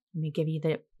 Let me give you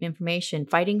the information.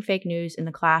 Fighting fake news in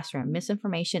the classroom.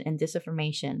 Misinformation and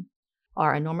disinformation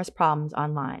are enormous problems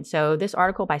online. So this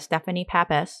article by Stephanie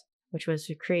Pappas, which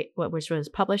was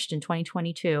published in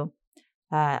 2022,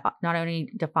 not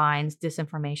only defines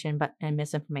disinformation and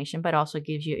misinformation, but also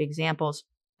gives you examples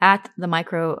at the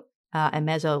micro and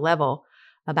meso level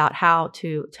about how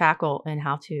to tackle and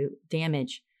how to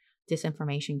damage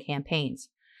disinformation campaigns.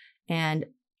 And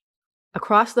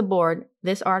across the board,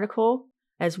 this article,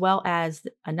 as well as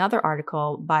another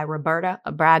article by Roberta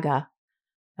Braga,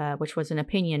 which was an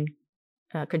opinion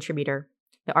contributor,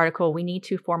 the article, We Need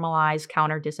to Formalize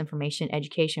Counter Disinformation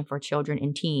Education for Children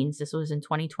and Teens. This was in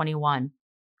 2021.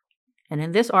 And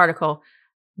in this article,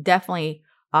 definitely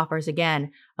offers,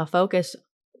 again, a focus,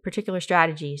 particular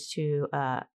strategies to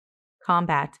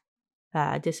combat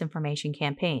disinformation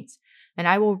campaigns. And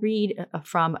I will read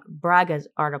from Braga's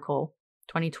article,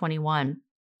 2021.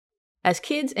 As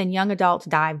kids and young adults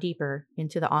dive deeper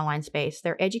into the online space,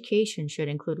 their education should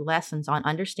include lessons on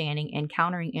understanding and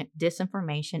countering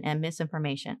disinformation and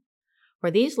misinformation. For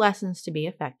these lessons to be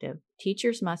effective,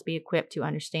 teachers must be equipped to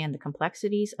understand the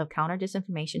complexities of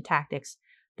counter-disinformation tactics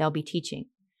they'll be teaching.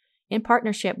 In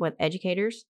partnership with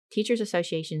educators, teachers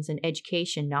associations, and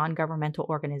education non-governmental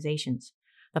organizations,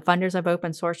 the funders of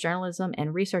open source journalism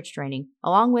and research training,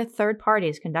 along with third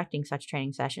parties conducting such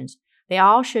training sessions, they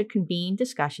all should convene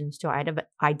discussions to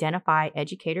identify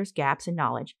educators' gaps in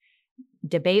knowledge,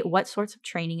 debate what sorts of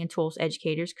training and tools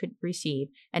educators could receive,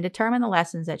 and determine the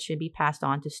lessons that should be passed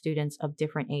on to students of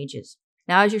different ages.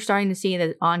 Now, as you're starting to see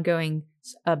the ongoing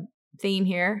theme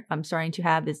here, I'm starting to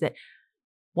have is that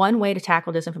one way to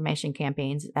tackle disinformation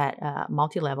campaigns at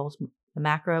multi-levels, the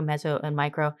macro, meso, and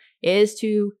micro, is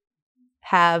to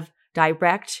have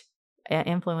direct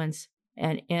influence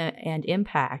and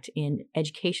impact in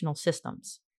educational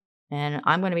systems. And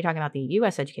I'm going to be talking about the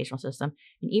U.S. educational system,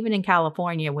 and even in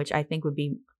California, which I think would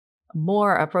be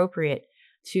more appropriate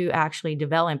to actually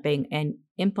developing and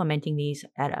implementing these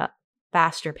at a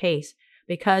faster pace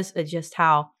because of just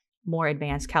how more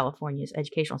advanced California's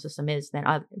educational system is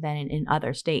than in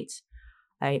other states.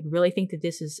 I really think that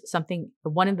this is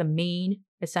one of the main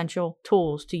essential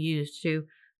tools to use to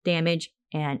damage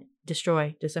and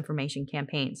destroy disinformation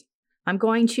campaigns. I'm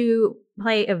going to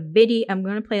play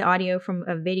audio from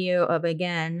a video of,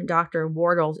 again, Dr.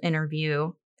 Wardle's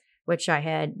interview, which I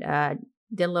had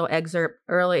did a little excerpt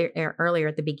earlier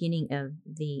at the beginning of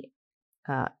the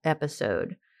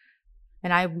episode.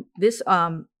 And this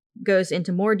goes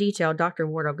into more detail. Dr.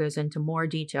 Wardle goes into more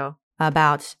detail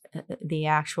about the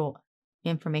actual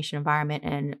information environment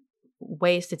and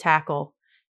ways to tackle.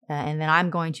 And then I'm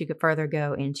going to further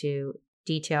go into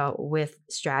detail with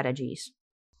strategies.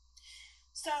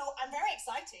 So I'm very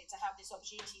excited to have this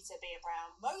opportunity to be at Brown,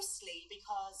 mostly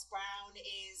because Brown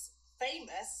is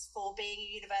famous for being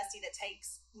a university that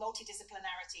takes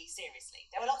multidisciplinarity seriously.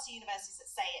 There are lots of universities that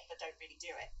say it but don't really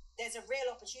do it. There's a real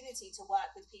opportunity to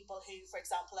work with people who, for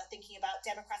example, are thinking about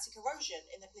democratic erosion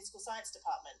in the political science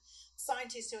department,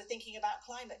 scientists who are thinking about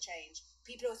climate change,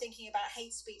 people who are thinking about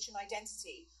hate speech and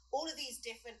identity, all of these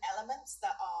different elements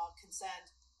that are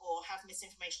concerned or have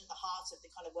misinformation at the heart of the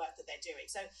kind of work that they're doing.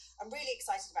 So I'm really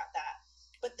excited about that.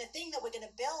 But the thing that we're going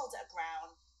to build at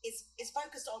Brown is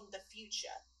focused on the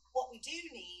future. What we do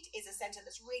need is a centre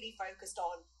that's really focused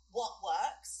on what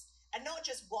works, and not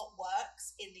just what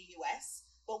works in the US,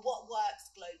 but what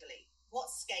works globally,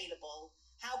 what's scalable,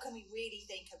 how can we really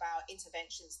think about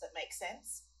interventions that make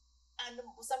sense. And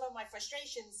some of my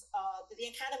frustrations are that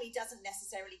the academy doesn't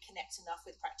necessarily connect enough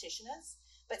with practitioners.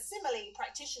 But similarly,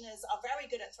 practitioners are very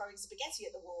good at throwing spaghetti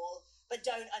at the wall, but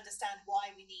don't understand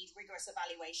why we need rigorous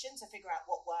evaluation to figure out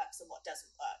what works and what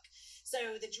doesn't work.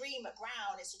 So the dream at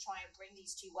Brown is to try and bring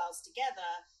these two worlds together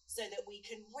so that we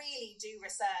can really do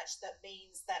research that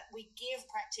means that we give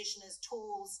practitioners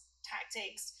tools,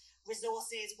 tactics,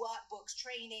 resources, workbooks,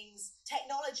 trainings,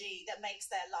 technology that makes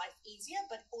their life easier.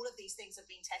 But all of these things have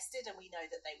been tested and we know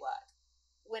that they work.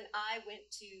 When I went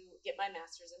to get my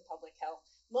master's in public health,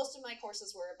 most of my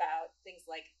courses were about things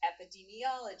like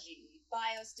epidemiology,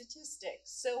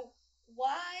 biostatistics. So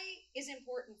why is it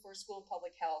important for a school of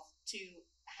public health to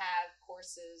have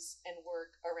courses and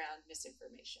work around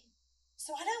misinformation?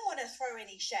 So I don't want to throw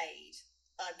any shade.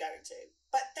 I'm going to.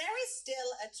 But there is still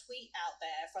a tweet out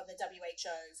there from the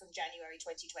WHO from January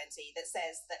 2020 that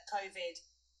says that COVID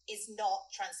is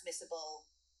not transmissible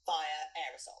via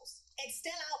aerosols. It's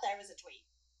still out there as a tweet.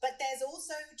 But there's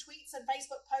also tweets and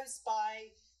Facebook posts by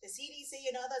the CDC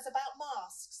and others about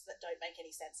masks that don't make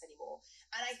any sense anymore.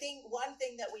 And I think one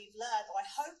thing that we've learned, or I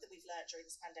hope that we've learned during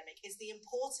this pandemic, is the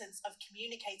importance of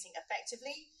communicating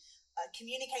effectively,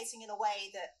 communicating in a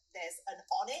way that there's an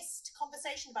honest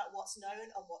conversation about what's known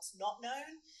and what's not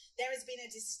known. There has been a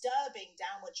disturbing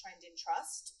downward trend in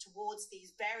trust towards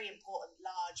these very important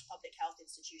large public health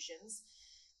institutions.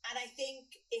 And I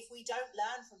think if we don't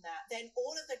learn from that, then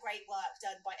all of the great work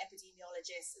done by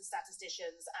epidemiologists and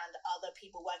statisticians and other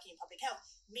people working in public health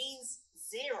means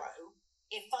zero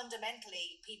if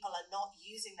fundamentally people are not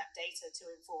using that data to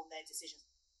inform their decisions.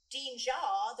 Dean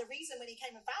Jar, the reason when he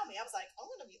came and found me, I was like, I'm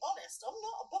going to be honest, I'm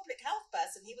not a public health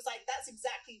person. He was like, that's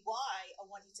exactly why I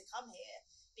wanted to come here,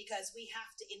 because we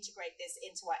have to integrate this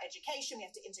into our education. We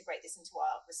have to integrate this into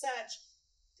our research.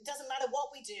 It doesn't matter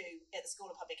what we do at the School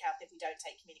of Public Health if we don't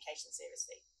take communication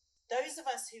seriously. Those of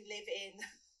us who live in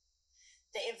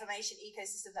the information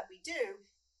ecosystem that we do,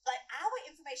 like our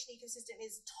information ecosystem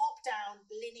is top-down,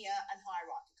 linear, and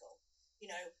hierarchical. You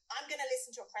know, I'm going to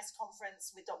listen to a press conference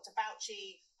with Dr.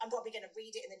 Fauci. I'm probably going to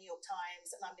read it in the New York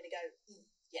Times, and I'm going to go,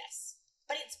 yes.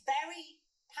 But it's very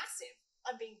passive.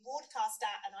 I'm being broadcast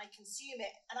at, and I consume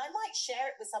it, and I might share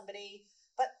it with somebody,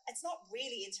 but it's not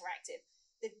really interactive.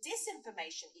 The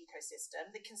disinformation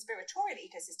ecosystem, the conspiratorial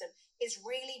ecosystem, is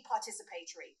really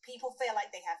participatory. People feel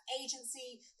like they have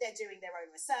agency, they're doing their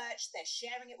own research, they're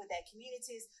sharing it with their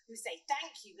communities who say,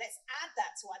 thank you, let's add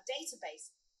that to our database.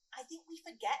 I think we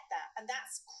forget that, and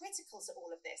that's critical to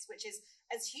all of this, which is,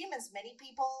 as humans, many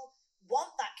people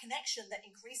want that connection that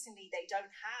increasingly they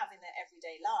don't have in their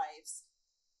everyday lives.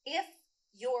 If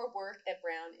your work at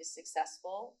Brown is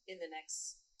successful in the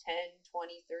next 10,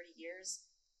 20, 30 years,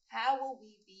 how will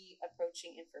we be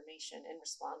approaching information and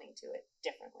responding to it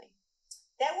differently?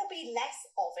 There will be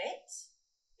less of it.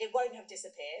 It won't have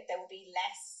disappeared. There will be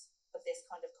less of this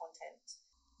kind of content.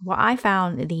 Well, I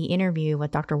found the interview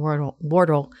with Dr.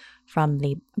 Wardle from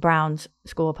the Brown's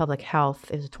School of Public Health,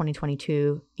 it was a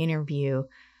 2022 interview,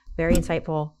 very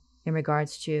insightful in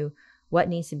regards to what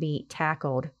needs to be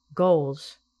tackled,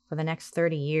 goals for the next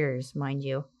 30 years, mind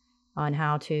you, on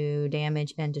how to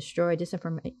damage and destroy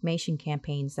disinformation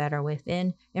campaigns that are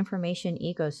within information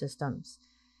ecosystems.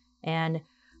 And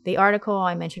the article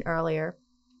I mentioned earlier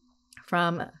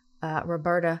from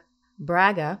Roberta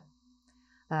Braga,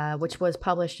 which was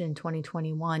published in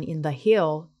 2021 in The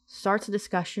Hill, starts a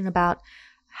discussion about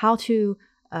how to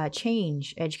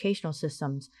change educational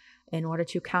systems in order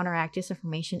to counteract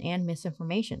disinformation and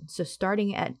misinformation. So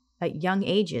starting at young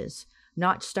ages,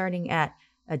 not starting at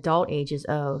adult ages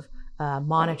of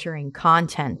monitoring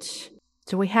content.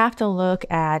 So we have to look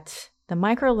at the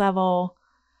micro level,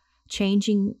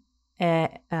 changing,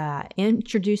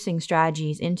 introducing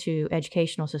strategies into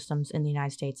educational systems in the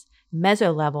United States.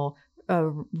 Meso level,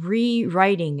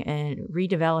 rewriting and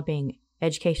redeveloping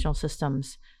educational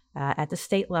systems at the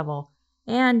state level.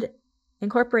 And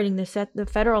incorporating this at the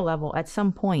federal level at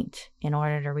some point in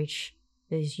order to reach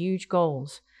these huge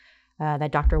goals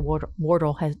that Dr.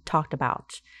 Wardle has talked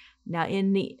about. Now,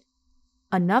 in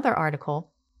another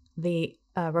article, the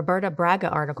Roberta Braga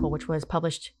article, which was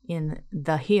published in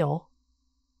The Hill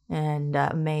in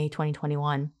May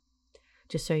 2021,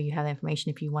 just so you have the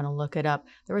information if you want to look it up.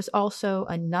 There was also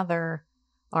another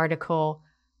article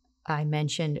I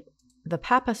mentioned, the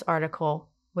Pappas article,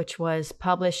 which was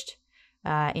published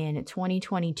in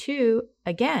 2022.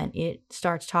 Again, it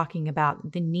starts talking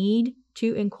about the need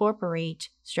to incorporate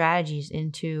strategies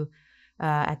into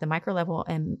at the micro level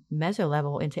and meso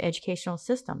level into educational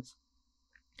systems.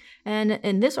 And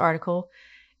in this article,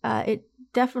 it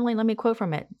definitely, let me quote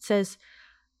from it. It says,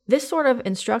 this sort of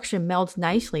instruction melds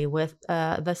nicely with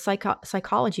the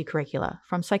psychology curricula,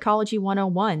 from Psychology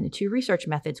 101 to research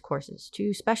methods courses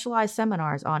to specialized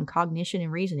seminars on cognition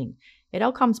and reasoning. It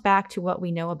all comes back to what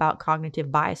we know about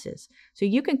cognitive biases. So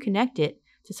you can connect it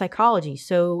to psychology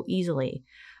so easily.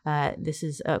 This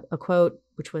is a quote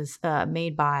which was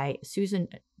made by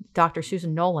Dr.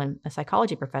 Susan Nolan, a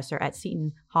psychology professor at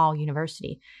Seton Hall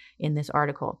University, in this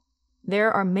article.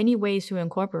 There are many ways to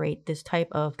incorporate this type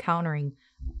of countering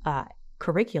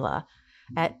curricula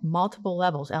at multiple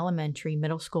levels: elementary,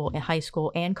 middle school, and high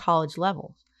school, and college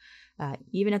levels.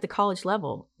 Even at the college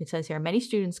level, it says here, many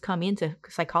students come into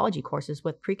psychology courses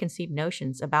with preconceived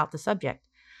notions about the subject,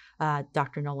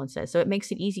 Dr. Nolan says. So it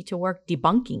makes it easy to work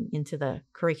debunking into the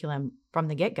curriculum from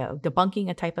the get-go, debunking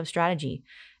a type of strategy.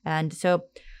 And so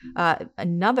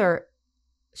another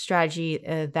strategy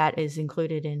that is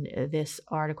included in this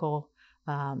article,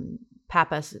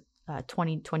 Pappas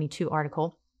 2022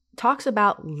 article, talks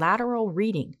about lateral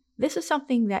reading. This is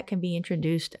something that can be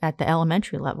introduced at the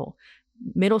elementary level,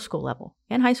 middle school level,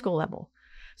 and high school level.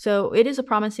 So it is a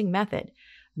promising method.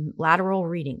 Lateral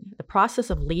reading, the process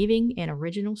of leaving an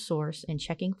original source and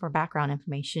checking for background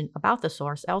information about the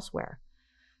source elsewhere.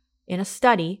 In a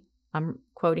study, I'm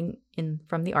quoting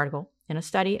from the article, in a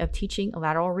study of teaching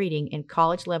lateral reading in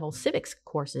college-level civics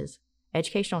courses,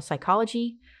 educational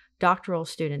psychology, doctoral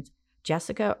student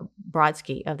Jessica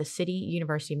Brodsky of the City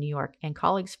University of New York and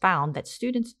colleagues found that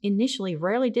students initially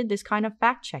rarely did this kind of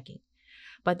fact-checking,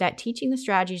 but that teaching the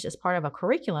strategies as part of a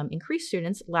curriculum increased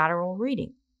students' lateral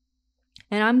reading.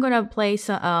 And I'm going to play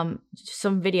some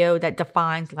video that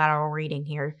defines lateral reading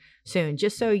here soon,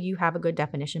 just so you have a good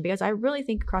definition, because I really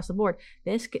think across the board,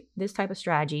 this type of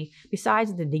strategy,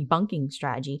 besides the debunking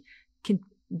strategy, can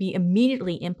be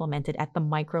immediately implemented at the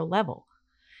micro level.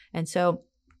 And so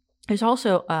there's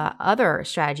also other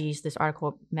strategies this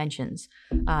article mentions,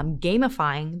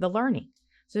 gamifying the learning.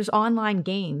 So there's online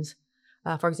games,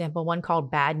 for example, one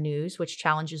called Bad News, which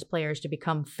challenges players to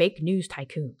become fake news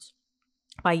tycoons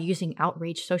by using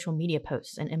outraged social media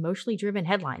posts and emotionally driven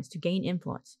headlines to gain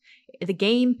influence. The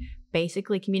game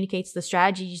basically communicates the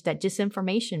strategies that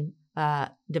disinformation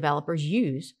developers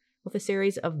use with a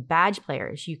series of badge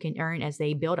players you can earn as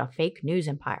they build a fake news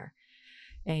empire,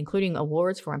 including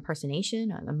awards for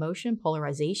impersonation, emotion,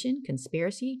 polarization,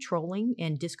 conspiracy, trolling,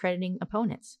 and discrediting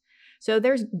opponents. So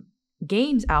there's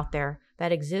games out there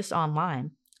that exist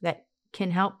online that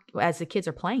can help, as the kids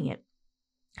are playing it,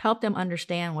 help them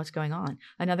understand what's going on.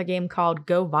 Another game called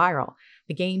Go Viral.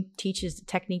 The game teaches the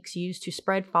techniques used to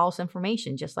spread false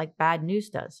information, just like Bad News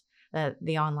does,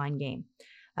 the online game.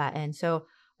 And so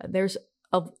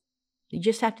you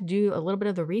just have to do a little bit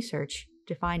of the research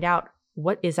to find out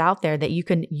what is out there that you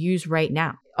can use right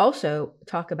now. Also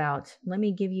let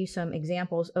me give you some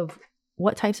examples of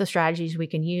what types of strategies we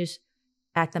can use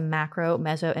at the macro,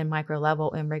 meso, and micro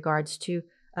level in regards to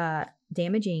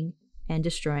damaging and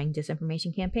destroying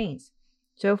disinformation campaigns.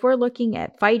 So if we're looking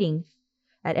at fighting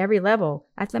at every level,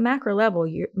 at the macro level,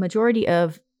 your majority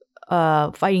of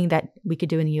fighting that we could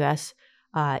do in the U.S.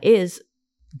 Is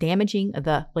damaging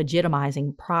the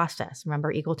legitimizing process.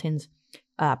 Remember Eagleton's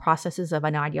processes of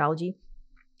an ideology?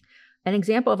 An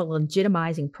example of a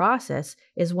legitimizing process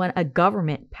is when a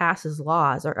government passes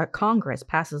laws or a Congress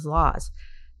passes laws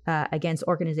against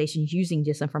organizations using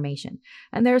disinformation.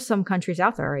 And there's some countries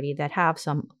out there already that have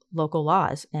some local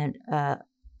laws and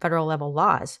federal level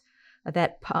laws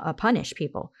that punish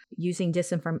people using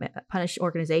punish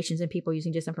organizations and people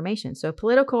using disinformation. So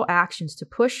political actions to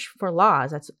push for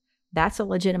laws, that's a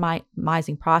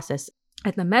legitimizing process.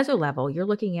 At the meso level, you're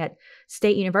looking at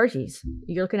state universities.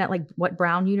 You're looking at like what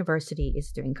Brown University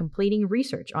is doing, completing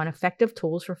research on effective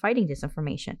tools for fighting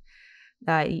disinformation.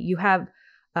 You have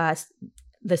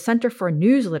the Center for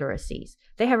News Literacies.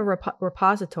 They have a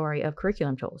repository of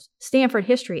curriculum tools. Stanford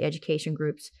History Education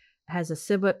Groups has a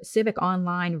civic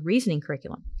online reasoning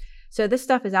curriculum. So this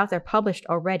stuff is out there published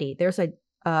already. There's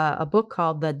a book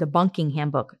called The Debunking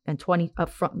Handbook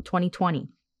from 2020.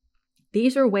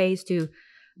 These are ways to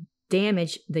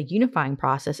damage the unifying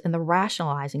process and the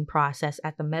rationalizing process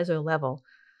at the meso level,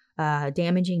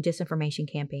 damaging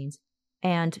disinformation campaigns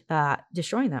and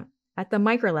destroying them. At the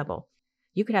micro level,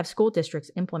 you could have school districts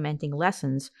implementing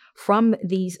lessons from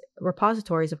these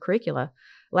repositories of curricula,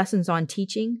 lessons on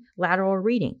teaching, lateral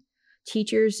reading,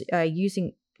 teachers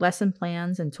using lesson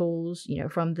plans and tools,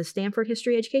 from the Stanford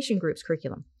History Education Group's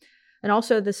curriculum. And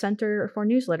also the Center for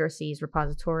News Literacy's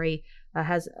repository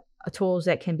has tools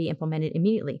that can be implemented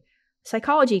immediately.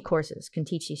 Psychology courses can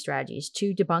teach these strategies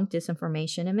to debunk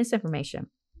disinformation and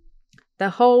misinformation. The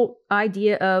whole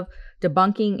idea of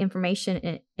debunking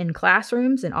information in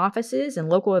classrooms, in offices, in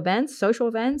local events, social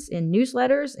events, in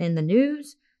newsletters, in the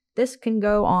news, this can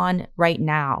go on right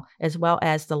now, as well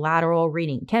as the lateral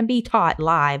reading can be taught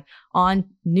live on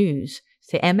news.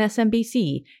 So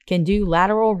MSNBC can do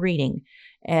lateral reading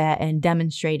and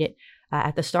demonstrate it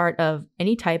at the start of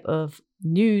any type of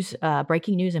news,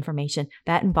 breaking news information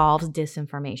that involves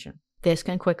disinformation. This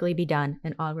can quickly be done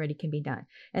and already can be done.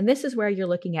 And this is where you're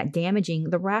looking at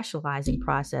damaging the rationalizing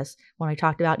process. When I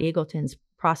talked about Eagleton's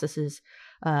processes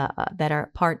that are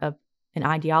part of an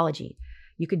ideology,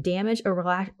 you could damage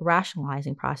a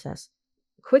rationalizing process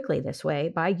quickly this way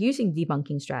by using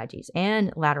debunking strategies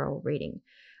and lateral reading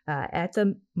at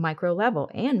the micro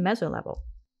level and meso level.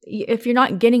 If you're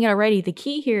not getting it already, the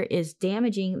key here is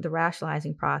damaging the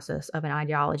rationalizing process of an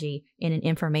ideology in an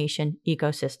information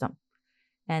ecosystem.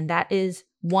 And that is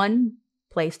one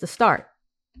place to start.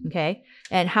 Okay.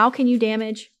 And how can you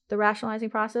damage the rationalizing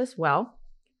process? Well,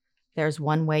 there's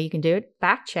one way you can do it.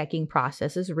 Fact-checking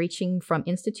processes reaching from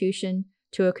institution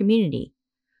to a community.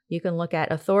 You can look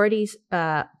at authorities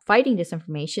fighting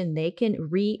disinformation. They can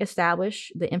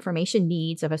reestablish the information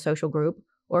needs of a social group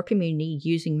or community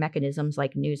using mechanisms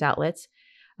like news outlets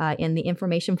in the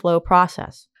information flow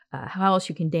process. How else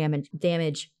you can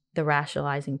damage the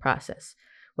rationalizing process?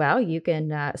 Well, you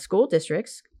can, school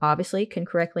districts obviously can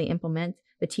correctly implement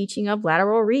the teaching of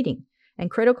lateral reading and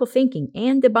critical thinking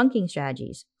and debunking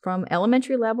strategies from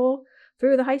elementary level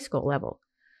through the high school level.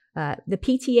 The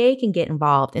PTA can get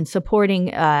involved in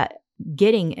supporting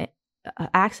getting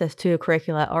access to a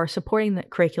curricula or supporting the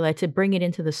curricula to bring it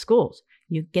into the schools.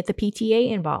 You get the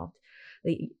PTA involved.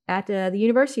 At the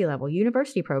university level,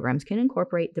 university programs can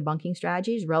incorporate debunking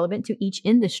strategies relevant to each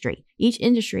industry. Each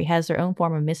industry has their own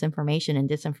form of misinformation and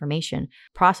disinformation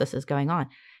processes going on.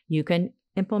 You can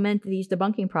implement these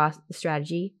debunking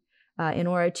strategy in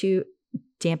order to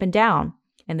dampen down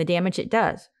and the damage it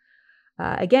does.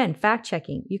 Again,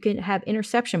 fact-checking. You can have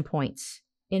interception points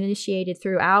initiated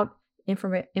throughout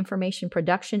information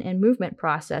production and movement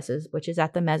processes, which is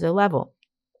at the meso level.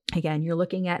 Again, you're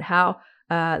looking at how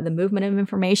the movement of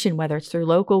information, whether it's through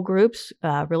local groups,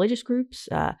 religious groups,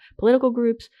 political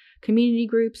groups, community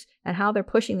groups, and how they're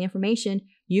pushing the information,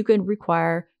 you can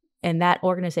require, and that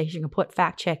organization can put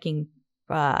fact-checking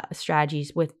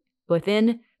strategies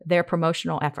within their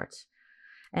promotional efforts.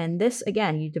 And this,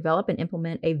 again, you develop and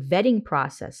implement a vetting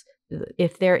process.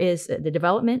 If there is the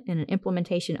development and an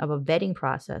implementation of a vetting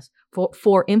process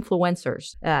for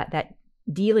influencers that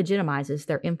delegitimizes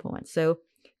their influence. So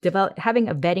having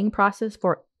a vetting process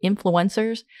for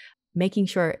influencers, making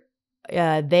sure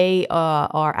they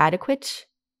are adequate,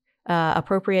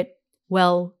 appropriate,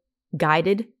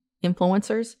 well-guided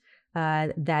influencers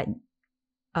that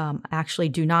actually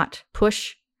do not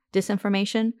push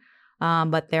disinformation,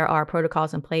 but there are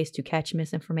protocols in place to catch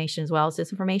misinformation as well as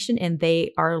disinformation, and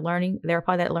they're a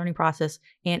part of that learning process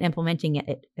and implementing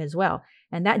it as well.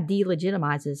 And that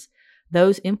delegitimizes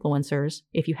those influencers,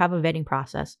 if you have a vetting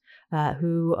process,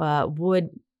 who would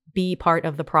be part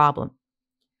of the problem.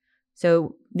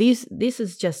 So this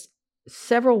is just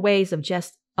several ways of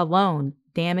just alone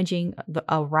damaging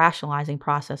a rationalizing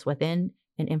process within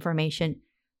an information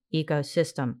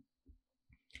ecosystem.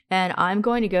 And I'm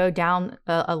going to go down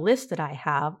a list that I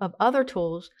have of other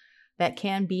tools that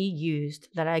can be used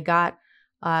that I got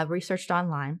researched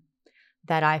online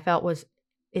that I felt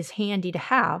is handy to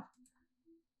have.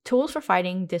 Tools for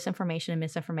fighting disinformation and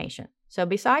misinformation. So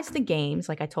besides the games,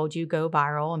 like I told you, go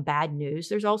viral and bad news,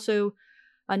 there's also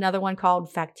another one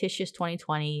called Factitious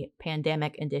 2020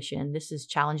 Pandemic Edition. This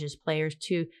challenges players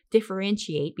to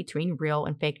differentiate between real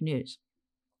and fake news.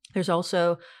 There's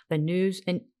also the news,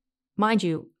 and mind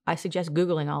you, I suggest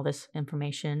Googling all this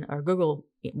information or Google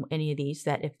any of these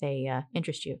that if they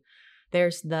interest you.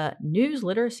 There's the News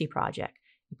Literacy Project.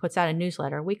 It puts out a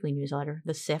newsletter, a weekly newsletter,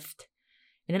 the SIFT,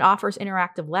 and it offers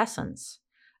interactive lessons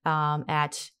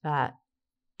at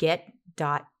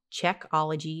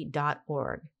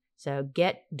get.checkology.org. So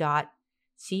get.checkology.org.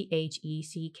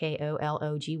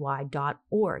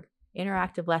 CHECKOLOGY.org.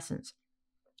 Interactive lessons.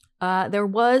 There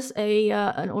was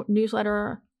a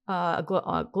newsletter,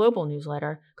 a global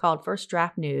newsletter called First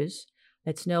Draft News.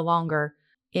 It's no longer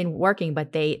in working,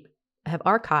 but they have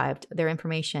archived their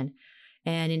information.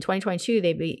 And in 2022,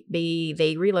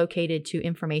 they relocated to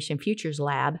Information Futures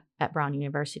Lab at Brown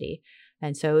University.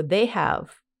 And so they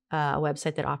have a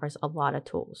website that offers a lot of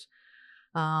tools.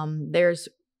 There's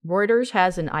Reuters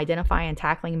has an Identifying and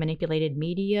Tackling Manipulated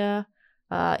Media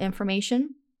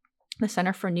information. The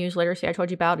Center for News Literacy I told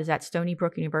you about is at Stony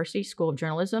Brook University School of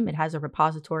Journalism. It has a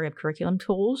repository of curriculum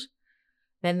tools.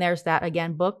 Then there's that,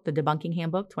 again, book, The Debunking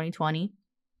Handbook 2020.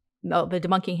 No, the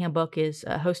Debunking Handbook is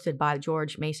hosted by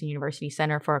George Mason University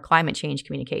Center for Climate Change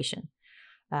Communication,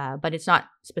 but it's not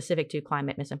specific to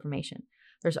climate misinformation.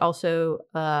 There's also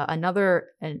another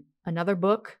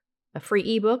book, a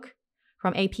free ebook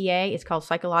from APA. It's called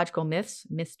Psychological Myths,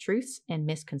 Mistruths, and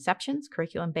Misconceptions,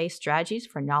 Curriculum-Based Strategies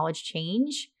for Knowledge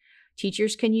Change.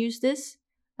 Teachers can use this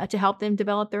to help them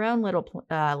develop their own little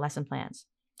lesson plans.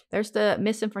 There's the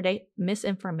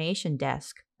Misinformation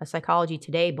Desk, a Psychology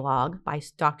Today blog by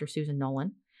Dr. Susan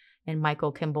Nolan and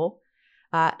Michael Kimball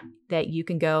that you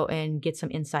can go and get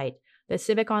some insight. The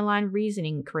Civic Online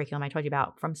Reasoning curriculum I told you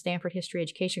about from Stanford History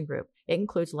Education Group. It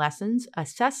includes lessons,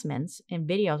 assessments, and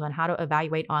videos on how to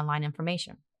evaluate online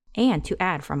information. And to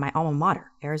add from my alma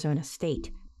mater, Arizona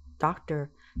State, Dr.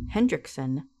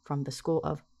 Hendrickson from the School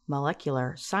of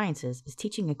Molecular Sciences is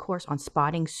teaching a course on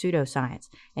spotting pseudoscience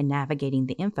and navigating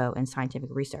the info in scientific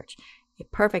research. A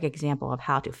perfect example of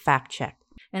how to fact check.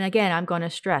 And again, I'm going to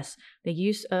stress the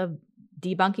use of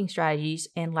debunking strategies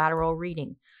and lateral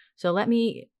reading. So let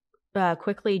me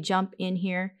quickly jump in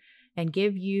here and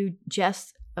give you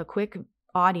just a quick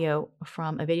audio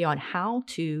from a video on how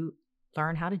to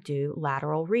learn how to do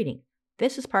lateral reading.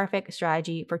 This is perfect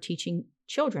strategy for teaching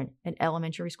children at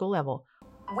elementary school level.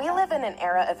 We live in an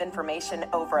era of information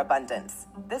overabundance.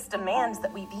 This demands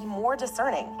that we be more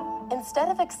discerning. Instead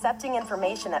of accepting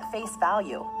information at face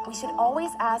value, we should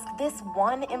always ask this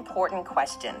one important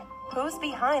question: who's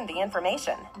behind the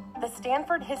information? The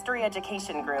Stanford History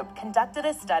Education Group conducted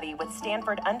a study with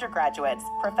Stanford undergraduates,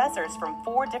 professors from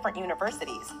 4 different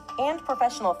universities, and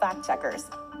professional fact checkers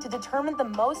to determine the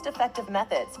most effective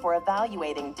methods for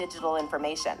evaluating digital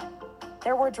information.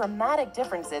 There were dramatic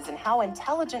differences in how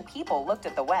intelligent people looked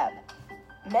at the web.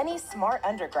 Many smart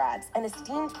undergrads and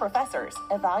esteemed professors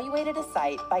evaluated a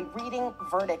site by reading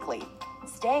vertically,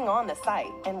 staying on the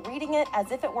site and reading it as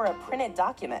if it were a printed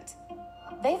document.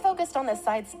 They focused on the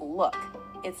site's look,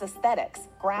 its aesthetics,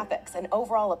 graphics, and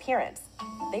overall appearance.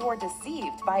 They were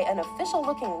deceived by an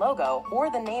official-looking logo or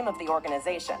the name of the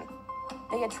organization.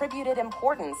 They attributed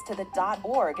importance to the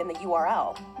 .org in the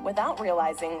URL without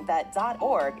realizing that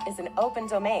 .org is an open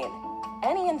domain.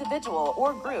 Any individual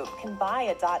or group can buy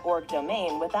a .org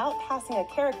domain without passing a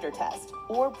character test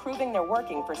or proving they're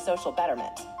working for social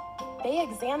betterment. They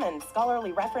examined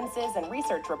scholarly references and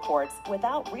research reports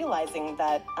without realizing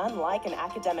that, unlike an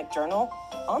academic journal,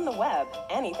 on the web,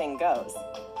 anything goes.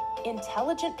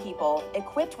 Intelligent people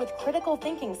equipped with critical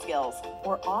thinking skills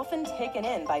were often taken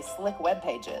in by slick web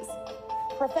pages.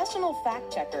 Professional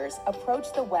fact checkers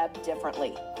approach the web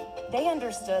differently. They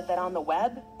understood that on the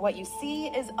web, what you see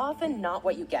is often not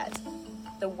what you get.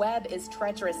 The web is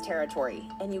treacherous territory,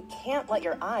 and you can't let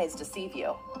your eyes deceive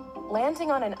you. Landing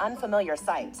on an unfamiliar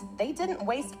site, they didn't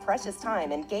waste precious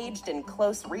time engaged in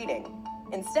close reading.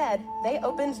 Instead, they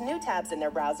opened new tabs in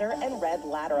their browser and read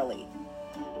laterally.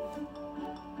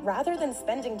 Rather than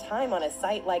spending time on a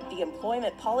site like the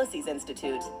Employment Policies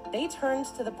Institute, they turned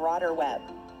to the broader web.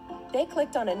 They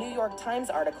clicked on a New York Times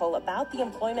article about the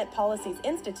Employment Policies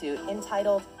Institute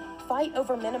entitled, "Fight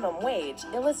Over Minimum Wage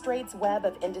Illustrates Web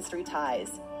of Industry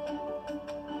Ties."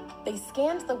 They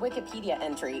scanned the Wikipedia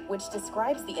entry, which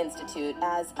describes the Institute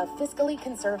as a fiscally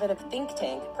conservative think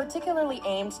tank particularly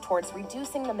aimed towards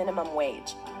reducing the minimum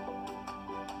wage.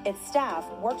 Its staff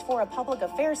worked for a public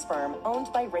affairs firm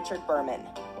owned by Richard Berman.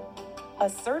 A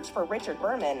search for Richard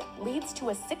Berman leads to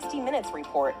a 60 Minutes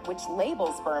report which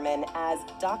labels Berman as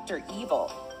Dr.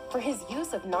 Evil for his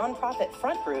use of nonprofit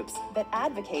front groups that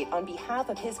advocate on behalf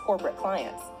of his corporate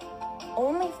clients.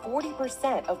 Only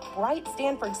 40% of bright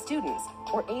Stanford students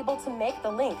were able to make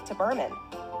the link to Berman.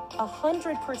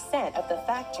 100% of the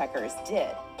fact checkers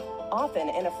did, often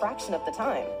in a fraction of the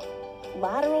time.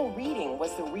 Lateral reading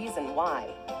was the reason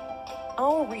why.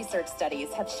 Our research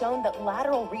studies have shown that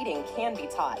lateral reading can be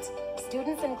taught.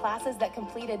 Students in classes that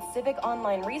completed civic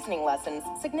online reasoning lessons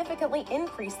significantly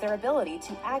increased their ability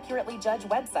to accurately judge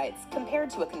websites compared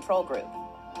to a control group.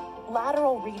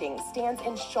 Lateral reading stands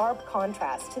in sharp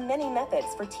contrast to many methods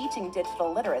for teaching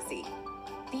digital literacy.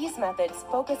 These methods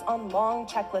focus on long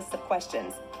checklists of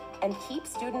questions and keep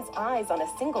students' eyes on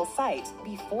a single site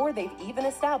before they've even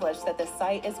established that the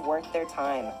site is worth their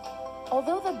time.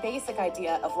 Although the basic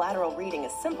idea of lateral reading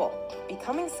is simple,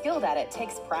 becoming skilled at it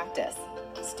takes practice.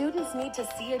 Students need to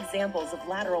see examples of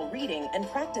lateral reading and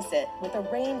practice it with a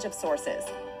range of sources.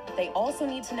 They also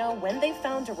need to know when they've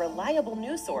found a reliable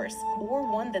news source or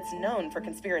one that's known for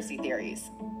conspiracy theories.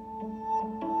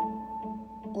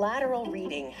 Lateral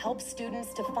reading helps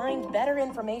students to find better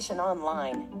information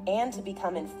online and to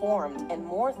become informed and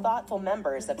more thoughtful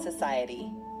members of society.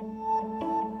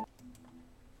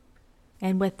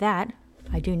 And with that,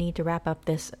 I do need to wrap up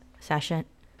this session.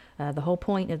 The whole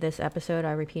point of this episode,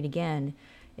 I repeat again,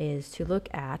 is to look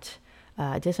at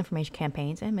disinformation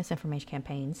campaigns and misinformation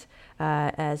campaigns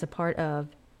as a part of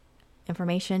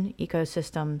information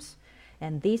ecosystems.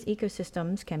 And these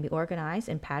ecosystems can be organized,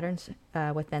 and patterns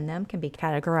within them can be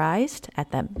categorized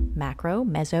at the macro,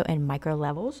 meso, and micro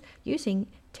levels using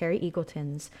Terry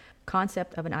Eagleton's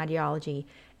concept of an ideology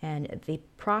and the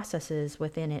processes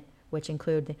within it, which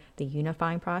include the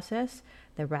unifying process,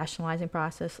 the rationalizing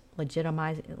process,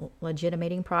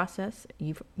 legitimating process,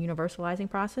 universalizing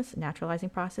process, naturalizing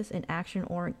process, and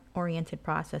action-oriented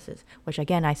processes, which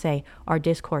again I say are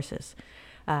discourses,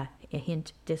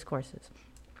 discourses.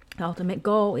 The ultimate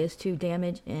goal is to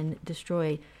damage and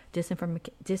destroy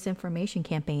disinformation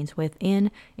campaigns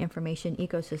within information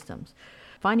ecosystems,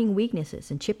 finding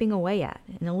weaknesses and chipping away at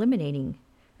and eliminating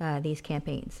these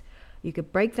campaigns. You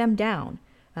could break them down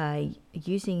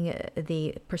using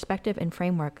the perspective and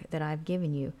framework that I've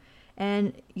given you.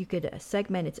 And you could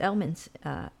segment its elements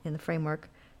in the framework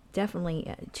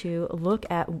definitely to look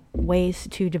at ways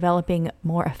to developing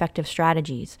more effective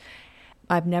strategies.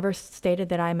 I've never stated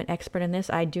that I'm an expert in this.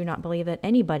 I do not believe that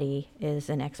anybody is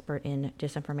an expert in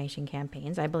disinformation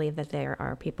campaigns. I believe that there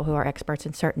are people who are experts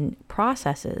in certain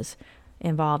processes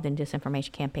involved in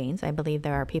disinformation campaigns. I believe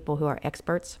there are people who are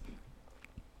experts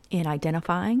in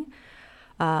identifying.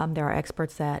 There are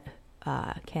experts that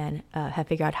can have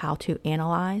figured out how to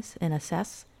analyze and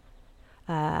assess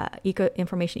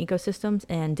information ecosystems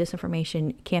and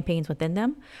disinformation campaigns within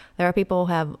them. There are people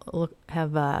who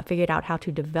have figured out how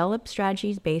to develop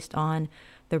strategies based on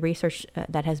the research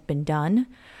that has been done.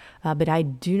 But I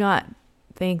do not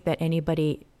think that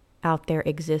anybody out there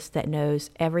exists that knows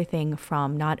everything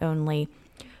from not only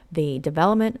the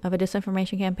development of a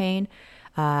disinformation campaign,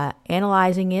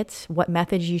 analyzing it, what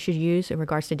methods you should use in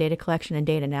regards to data collection and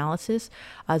data analysis,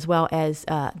 as well as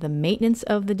the maintenance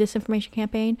of the disinformation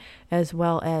campaign, as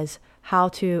well as how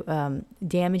to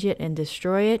damage it and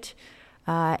destroy it,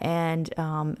 and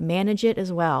manage it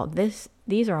as well.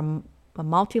 These are a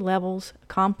multi-levels,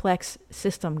 complex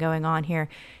system going on here,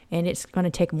 and it's going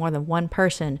to take more than one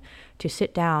person to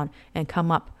sit down and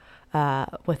come up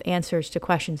with answers to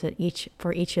questions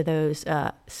for each of those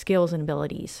skills and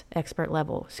abilities, expert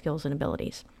level skills and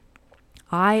abilities.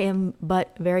 I am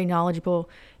but very knowledgeable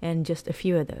in just a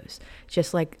few of those,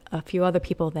 just like a few other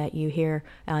people that you hear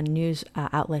on news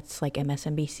outlets like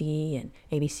MSNBC and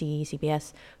ABC,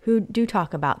 CBS, who do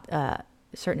talk about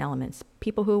certain elements.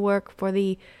 People who work for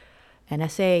the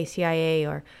NSA, CIA,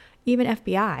 or even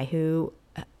FBI, who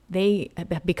they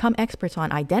become experts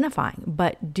on identifying,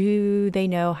 but do they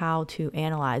know how to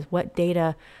analyze what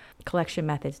data collection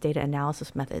methods, data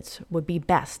analysis methods would be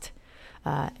best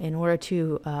in order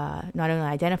to not only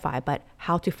identify, but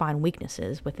how to find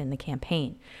weaknesses within the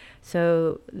campaign.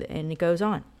 So, and it goes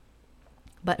on.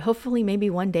 But hopefully maybe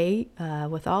one day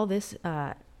with all this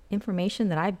information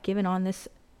that I've given on this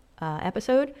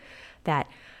episode, that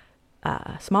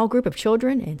a small group of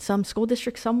children in some school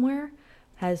district somewhere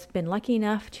has been lucky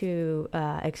enough to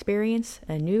experience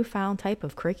a newfound type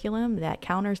of curriculum that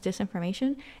counters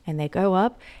disinformation, and they go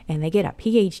up and they get a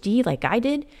PhD like I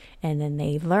did, and then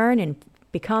they learn and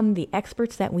become the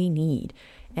experts that we need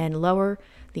and lower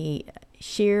the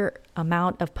sheer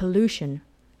amount of pollution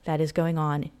that is going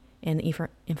on in the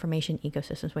information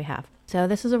ecosystems we have. So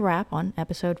this is a wrap on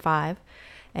episode 5,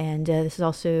 and this is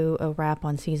also a wrap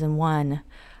on season 1.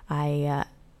 I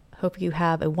hope you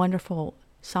have a wonderful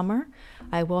summer.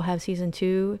 I will have season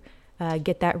 2,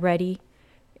 get that ready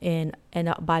and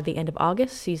by the end of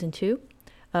August, season 2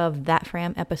 of That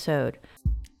Fram episode.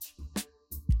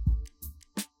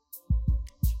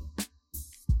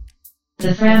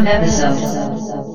 The Fram episode.